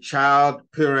a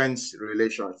child-parent's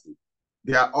relationship.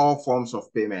 They are all forms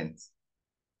of payment.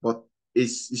 But you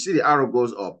see the arrow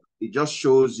goes up. It just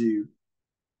shows you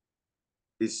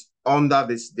it's under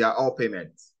this, they are all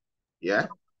payments. Yeah.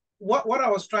 What I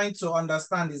was trying to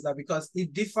understand is that because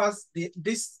it differs,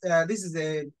 this is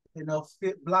a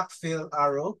black fill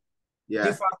arrow. Yeah.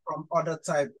 Different from other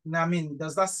type. I mean,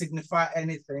 does that signify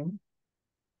anything?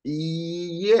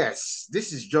 Yes.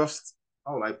 This is just,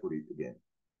 how will I put it again?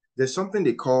 There's something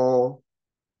they call,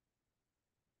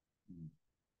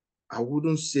 I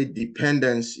wouldn't say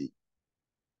dependency.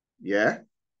 Yeah.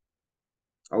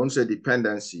 I wouldn't say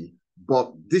dependency,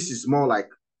 but this is more like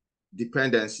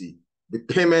dependency. The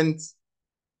payment,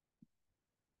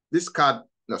 this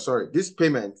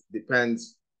payment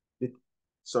depends,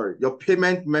 your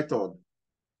payment method,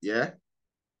 yeah,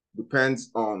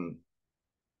 depends on,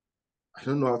 I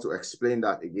don't know how to explain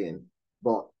that again,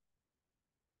 but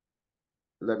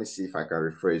let me see if I can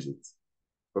rephrase it.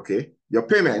 Okay, your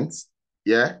payment,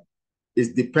 yeah,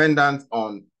 is dependent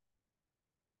on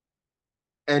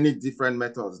any different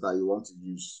methods that you want to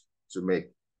use to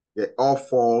make. They all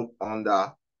fall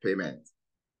under payment.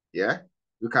 Yeah,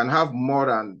 you can have more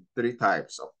than 3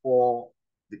 types or 4,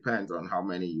 depends on how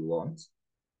many you want,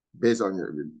 based on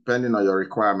depending on your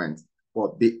requirements.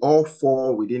 But they all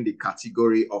fall within the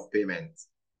category of payment.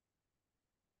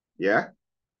 Yeah.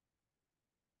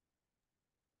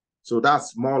 So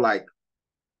that's more like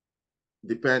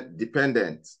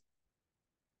dependent.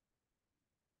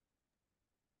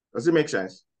 Does it make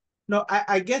sense? No,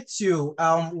 I get you.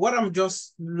 What I'm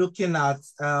just looking at,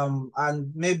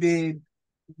 and maybe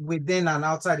within and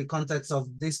outside the context of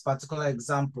this particular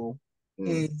example,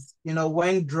 is,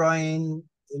 when drawing,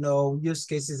 use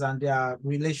cases and their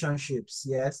relationships,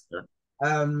 yes.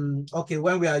 Yeah. Okay,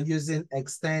 when we are using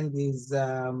extend is,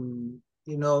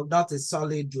 not a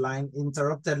solid line,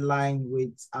 interrupted line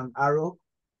with an arrow.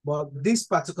 But this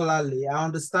particularly, I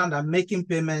understand that making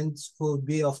payments could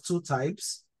be of two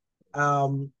types.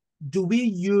 Do we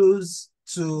use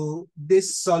to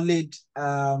this solid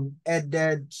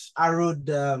headed arrowed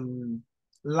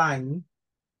line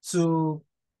to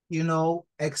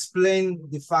explain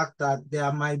the fact that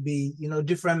there might be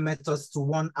different methods to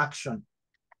one action?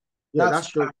 Yeah,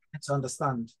 that's what I to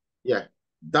understand. Yeah,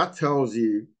 that tells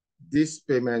you this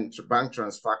payment, bank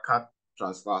transfer, card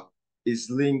transfer is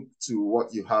linked to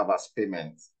what you have as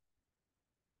payment.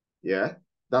 Yeah,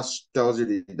 that tells you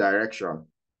the direction.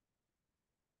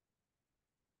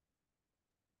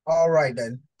 All right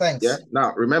then, thanks. Yeah,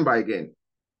 now remember again,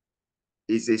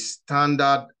 it's a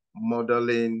standard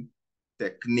modeling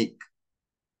technique.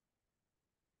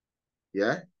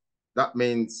 Yeah, that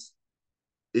means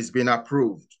it's been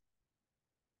approved.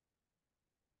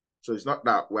 So it's not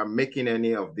that we're making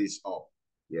any of this up.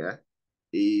 Yeah,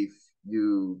 if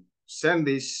you send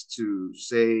this to,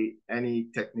 say, any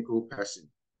technical person,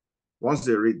 once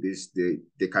they read this,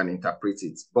 they can interpret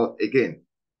it. But again,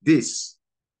 this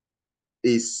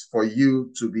is for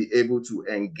you to be able to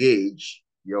engage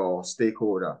your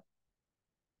stakeholder,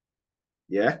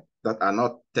 yeah, that are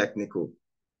not technical.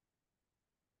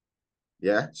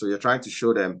 Yeah, so you're trying to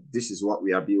show them this is what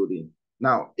we are building.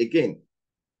 Now, again,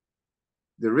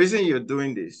 the reason you're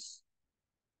doing this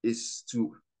is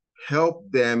to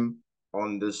help them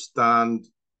understand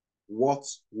what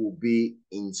will be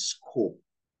in scope.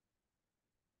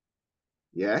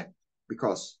 Yeah,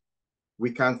 because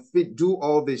we can do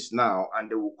all this now and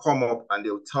they will come up and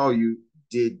they'll tell you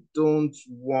they don't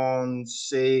want,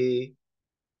 say,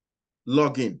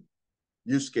 login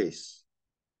use case.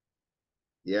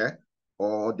 Yeah,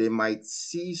 or they might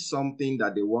see something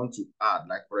that they want to add.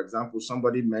 Like, for example,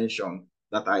 somebody mentioned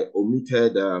that I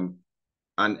omitted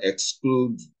an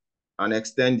exclude an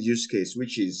extend use case,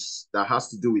 which is that has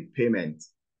to do with payment.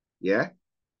 Yeah,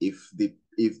 if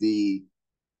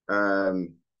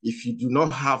you do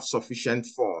not have sufficient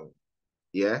funds,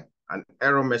 yeah, an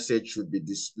error message should be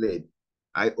displayed.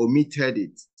 I omitted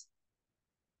it.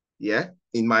 Yeah,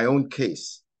 in my own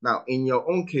case. Now, in your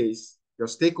own case, your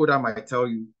stakeholder might tell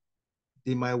you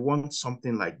they might want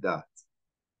something like that.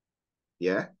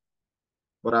 Yeah,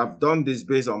 but I've done this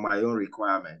based on my own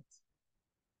requirement.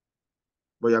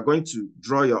 But you're going to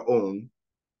draw your own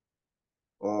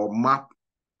or map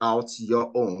out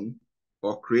your own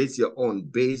or create your own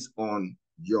based on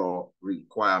your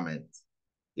requirement.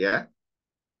 Yeah?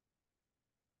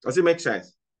 Does it make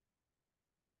sense?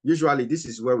 Usually, this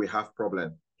is where we have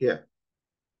problem here.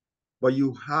 But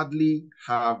you hardly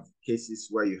have cases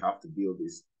where you have to build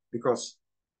this, because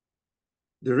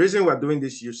the reason we're doing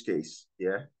this use case,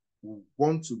 yeah, we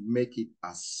want to make it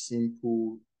as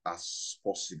simple as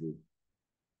possible.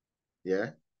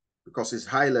 Yeah, because it's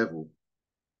high level.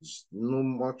 There's no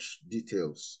much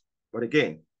details. But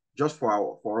again, just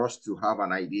for us to have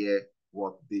an idea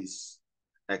what this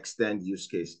extend use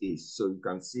case is. So you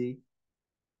can see,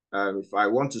 if I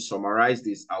want to summarize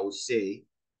this, I will say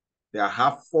there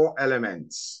have 4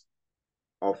 elements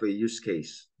of a use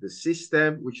case: the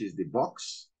system, which is the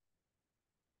box,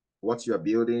 what you are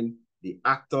building, the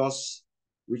actors,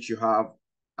 which you have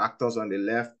actors on the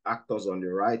left, actors on the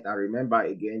right. And remember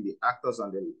again, the actors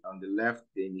on the left,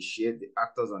 they initiate, the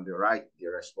actors on the right, they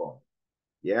respond.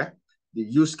 Yeah. The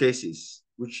use cases,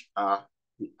 which are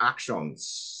the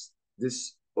actions,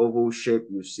 this oval shape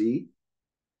you see.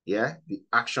 Yeah. The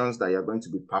actions that you're going to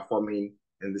be performing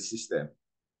in the system.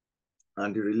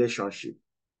 And the relationship.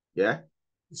 Yeah.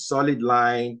 The solid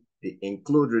line, the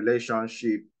include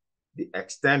relationship, the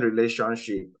extend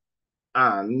relationship,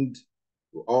 and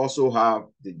we also have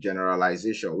the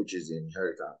generalization, which is the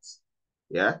inheritance.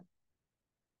 Yeah.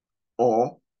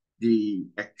 Or the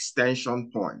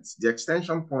extension points. The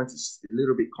extension point is a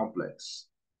little bit complex.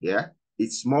 Yeah.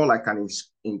 It's more like an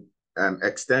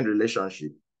extend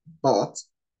relationship, but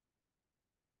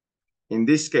in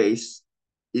this case,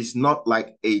 it's not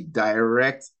like a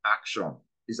direct action.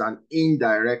 It's an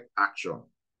indirect action.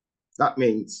 That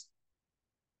means,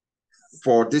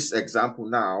 for this example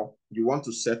now, you want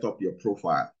to set up your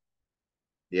profile.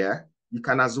 Yeah, you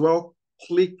can as well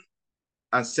click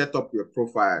and set up your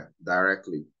profile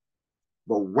directly.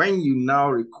 But when you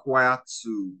now require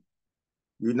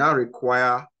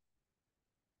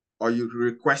or you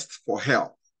request for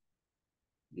help.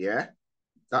 Yeah,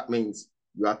 that means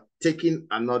you are taking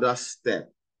another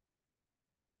step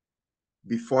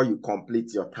before you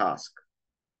complete your task.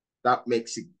 That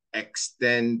makes it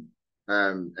extension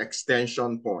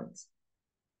point.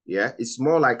 Yeah, it's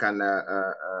more like an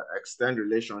extend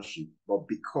relationship, but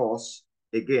because,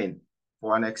 again,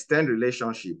 for an extend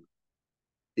relationship,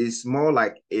 it's more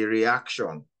like a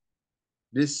reaction.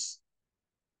 This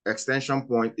extension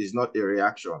point is not a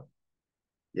reaction.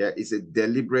 Yeah, it's a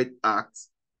deliberate act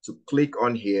to click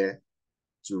on here,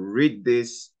 to read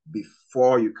this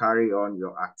before you carry on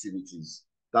your activities.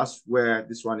 That's where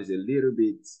this one is a little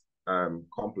bit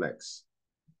complex.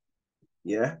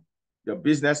 Yeah, your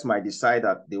business might decide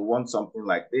that they want something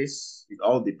like this. It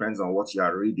all depends on what you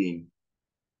are reading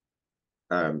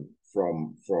from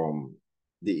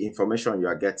the information you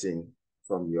are getting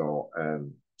from your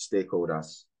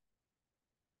stakeholders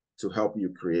to help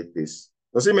you create this.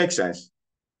 Does it make sense?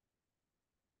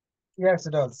 Yes,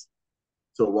 it does.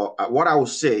 So what I will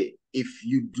say, if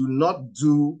you don't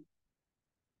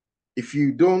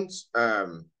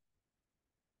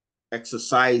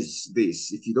exercise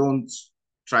this, if you don't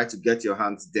try to get your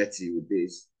hands dirty with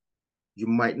this, you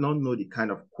might not know the kind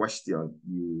of question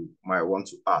you might want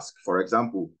to ask. For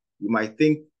example, you might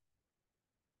think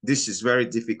this is very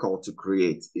difficult to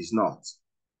create. It's not.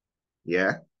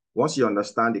 Yeah. Once you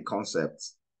understand the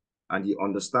concept and you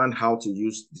understand how to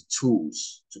use the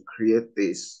tools to create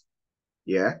this,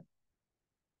 yeah,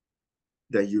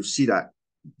 then you see that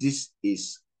this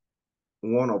is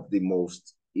one of the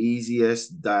most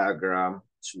easiest diagram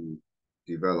to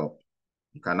develop.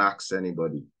 You can ask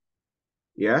anybody.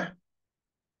 Yeah.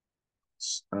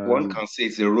 One can say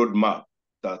it's a roadmap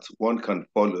that one can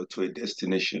follow to a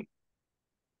destination.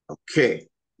 Okay.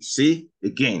 See,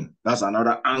 again, that's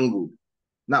another angle.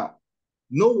 Now,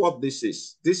 know what this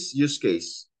is. This use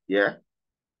case, yeah,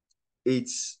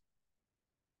 there's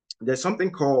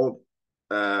something called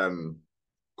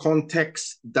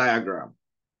context diagram.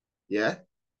 Yeah,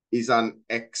 is an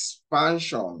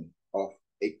expansion of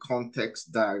a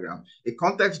context diagram. A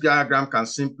context diagram can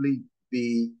simply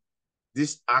be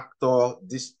this actor,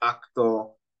 this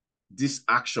action,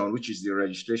 which is the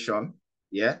registration,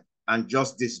 yeah, and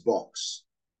just this box,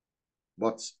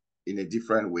 but in a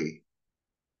different way.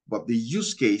 But the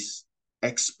use case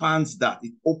expands that,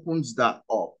 it opens that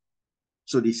up.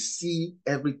 So they see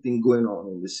everything going on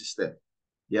in the system.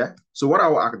 Yeah. So what I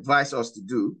would advise us to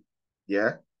do,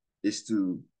 yeah, is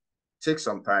to take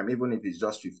some time, even if it's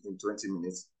just 15, 20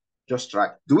 minutes, just try.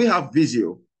 Do we have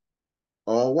Visio?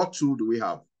 Or what tool do we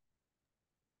have?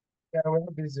 Yeah, we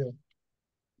have Visio.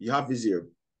 You have Visio?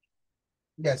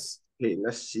 Yes. Okay,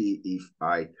 let's see if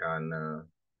I can.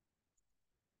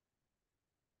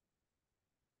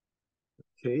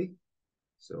 Okay,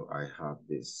 so I have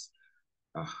this.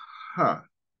 Aha.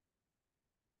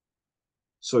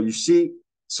 So you see,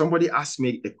 somebody asked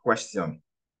me a question,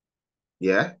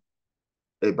 yeah,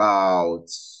 about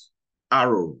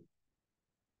arrow.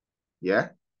 Yeah.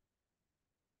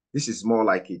 This is more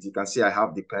like it. You can see I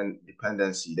have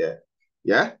dependency there.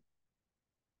 Yeah.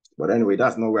 But anyway,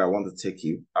 that's not where I want to take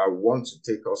you. I want to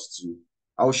take us to,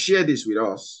 I'll share this with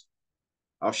us.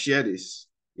 I'll share this.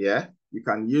 Yeah. You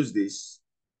can use these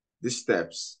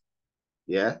steps.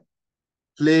 Yeah.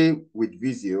 Play with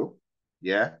Visio.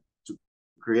 Yeah. To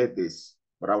create this.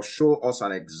 But I'll show us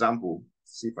an example.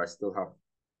 See if I still have,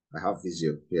 I have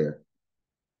Visio here.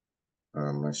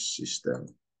 My system.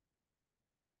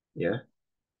 Yeah.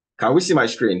 Can we see my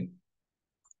screen?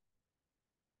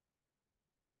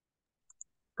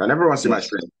 Can everyone see my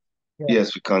screen?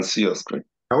 Yes, we can see your screen.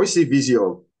 Can we see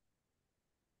Visio?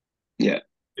 Yeah.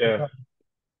 Yeah.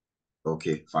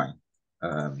 Okay, fine.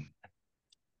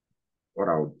 What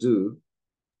I'll do,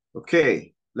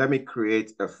 okay, let me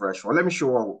create a fresh one. Let me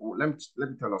show, let me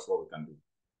tell us what we can do.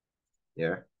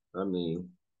 Yeah, let me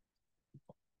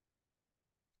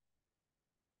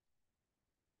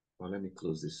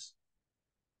close this.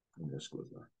 Let me just close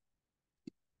that.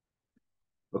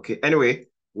 Okay, anyway,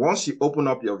 once you open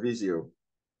up your Visio,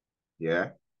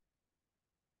 yeah,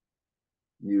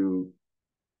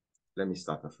 let me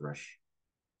start afresh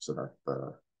so that,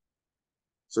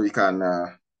 so you can,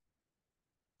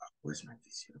 where's my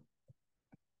Visio?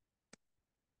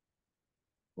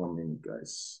 1 minute,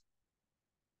 guys.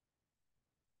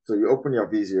 So you open your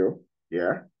Visio,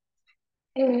 yeah.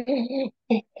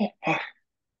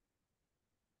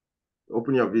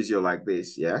 Open your Visio like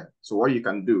this, yeah. So what you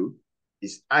can do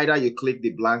is either you click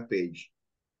the blank page,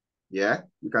 yeah.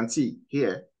 You can see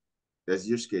here, there's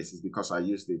use cases because I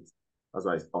used it. That's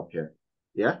why it's up here,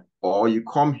 yeah. Or you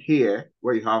come here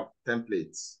where you have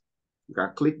templates. You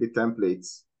can click the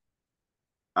templates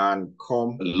and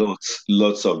come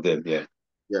lots of them, yeah.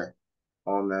 Yeah,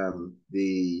 on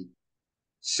the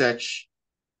search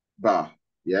bar.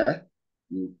 Yeah,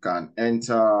 you can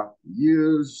enter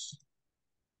use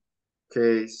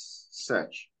case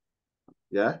search.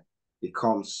 Yeah, it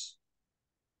comes.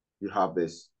 You have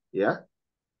this. Yeah,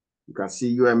 you can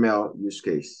see UML use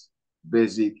case,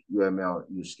 basic UML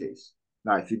use case.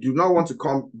 Now, if you do not want to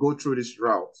go through this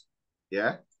route,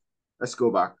 yeah, let's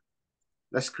go back.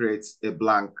 Let's create a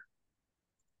blank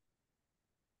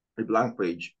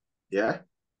page. Yeah,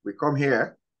 we come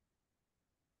here.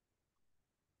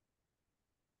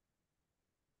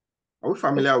 Are we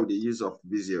familiar with the use of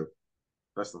Visio,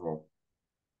 first of all?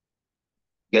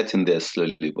 Getting there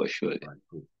slowly but surely. Right,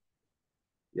 cool.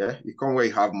 Yeah, you come where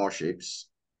you have more shapes.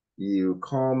 You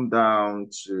come down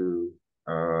to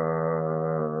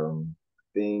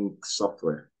think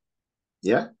software.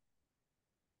 Yeah.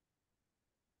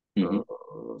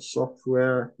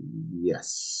 Software,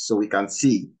 yes. So we can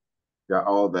see they're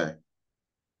all there.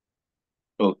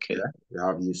 Okay. Yeah, you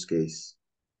have use case.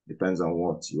 Depends on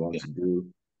what you want to do.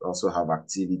 You also have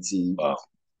activity. Wow.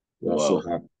 You also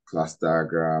have class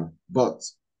diagram. But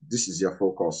this is your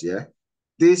focus, yeah?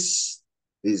 This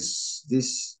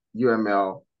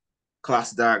UML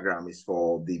class diagram is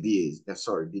for the BAs.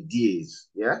 The DAs,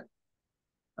 yeah?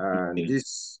 And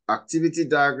this activity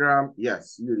diagram,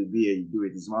 yes, you the BA, you do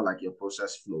it. It's more like your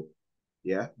process flow,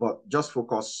 yeah? But just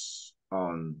focus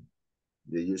on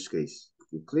the use case.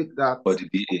 You click that. For the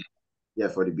BA. Yeah,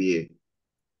 for the BA.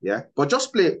 Yeah, but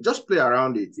just play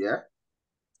around it, yeah?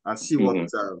 And see what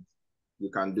you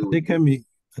can do. Kemi,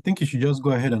 I think you should just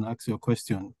go ahead and ask your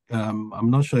question. I'm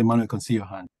not sure Emmanuel can see your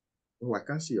hand. Oh, I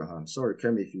can't see your hand. Sorry,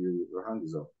 Kemi, if your hand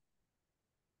is up.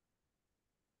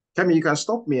 Kemi, you can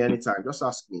stop me anytime. Just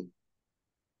ask me.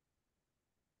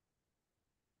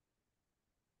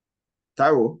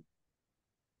 Taiwo?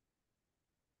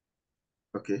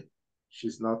 Okay.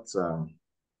 She's not,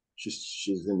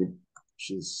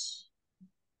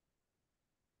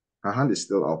 her hand is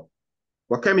still up.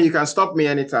 But Kemi, you can stop me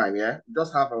anytime, yeah?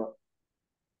 Just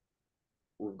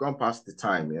we've gone past the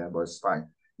time, yeah, but it's fine.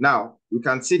 Now, we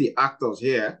can see the actors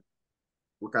here.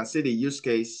 We can see the use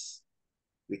case.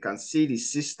 We can see the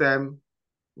system.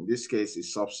 In this case,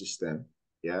 is subsystem,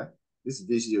 yeah? This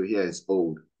video here is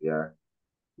old, yeah?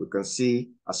 We can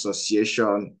see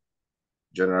association,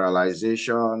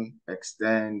 generalization,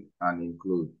 extend, and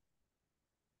include.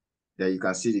 There you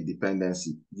can see the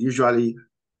dependency. Usually,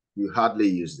 you hardly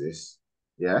use this,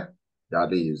 yeah? You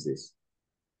hardly use this,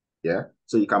 yeah?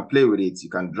 So you can play with it. You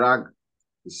can drag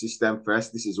the system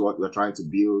first. This is what we're trying to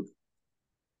build.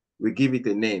 We give it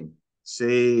a name.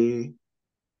 Say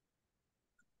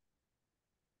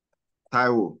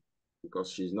Taiwo,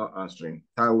 because she's not answering.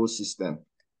 Taiwo system.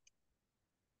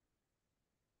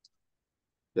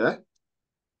 Yeah?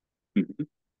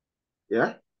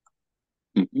 Yeah?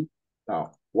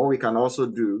 Now, what we can also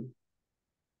do,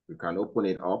 we can open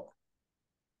it up.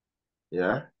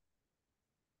 Yeah?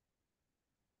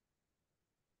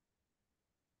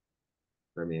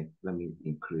 Let me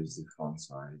increase the font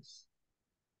size.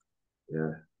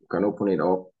 Yeah, we can open it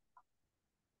up.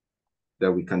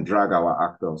 Then we can drag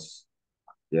our actors.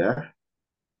 Yeah?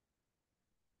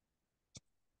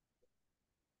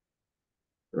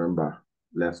 Remember,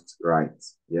 left, right.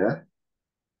 Yeah?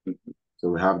 So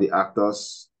we have the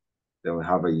actors, then we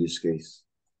have a use case.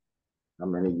 How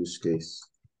many use case?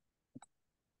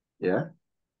 Yeah?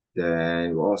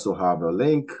 Then we also have a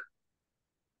link.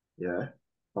 Yeah?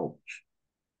 Oh.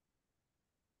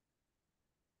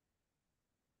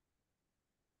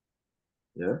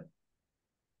 Yeah?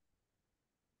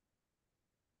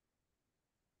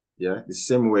 Yeah, the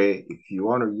same way, if you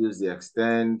want to use the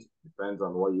extend, depends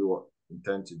on what you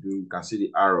intend to do. You can see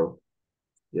the arrow.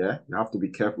 Yeah, you have to be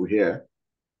careful here.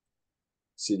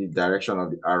 See the direction of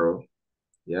the arrow.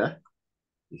 Yeah.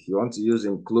 If you want to use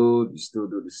include, you still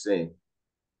do the same.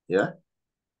 Yeah.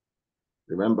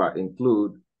 Remember,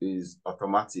 include is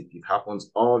automatic. It happens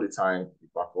all the time. You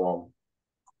perform.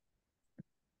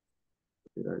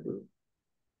 What did I do?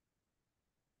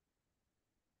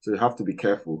 So you have to be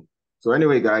careful. So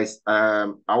anyway, guys, I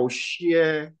will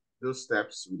share those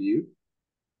steps with you.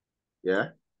 Yeah.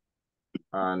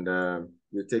 And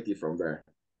you take it from there.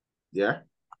 Yeah.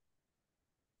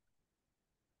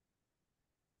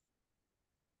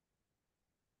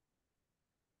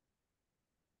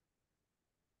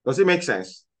 Does it make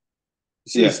sense?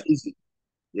 See, it's easy.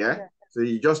 Yeah. So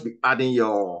you just be adding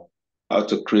your how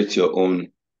to create your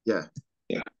own. Yeah.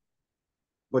 Yeah.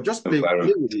 But just play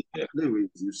with it. Yeah. Play with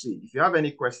it. You see. If you have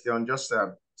any question, just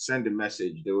send a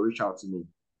message. They will reach out to me.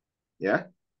 Yeah.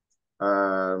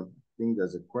 think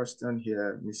there's a question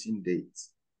here, missing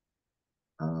dates.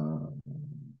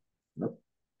 Nope.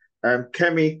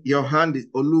 Kemi, your hand is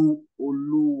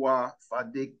Oluwa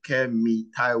Fade Kemi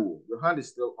Taiwo. Your hand is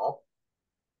still up.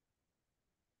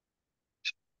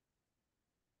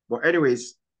 But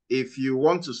anyways, if you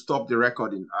want to stop the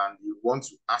recording and you want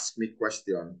to ask me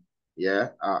question, yeah,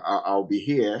 I'll be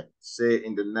here, say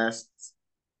in the next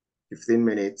 15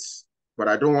 minutes. But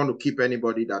I don't want to keep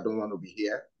anybody that don't want to be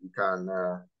here. You can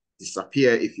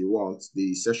disappear if you want.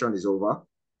 The session is over.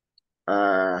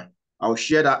 I'll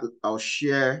share that. I'll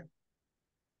share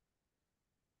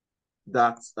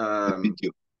that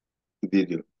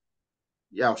video.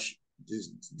 Yeah,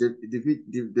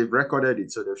 they've recorded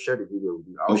it, so they'll share the video with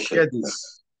you. I'll share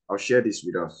this. I'll share this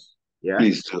with us. Yeah.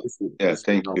 Please do.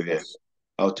 Thank you. Yeah.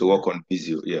 How to work on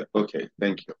Visio. Yeah. Okay.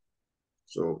 Thank you.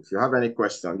 So if you have any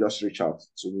question, just reach out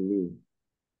to me.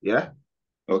 Yeah.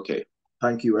 Okay.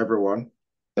 Thank you, everyone.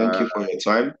 Thank you for your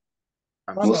time.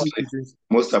 I'm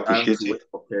most appreciated.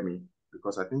 Okay, me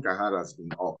because I think I had has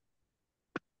been off.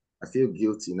 I feel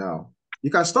guilty now.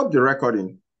 You can stop the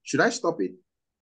recording. Should I stop it?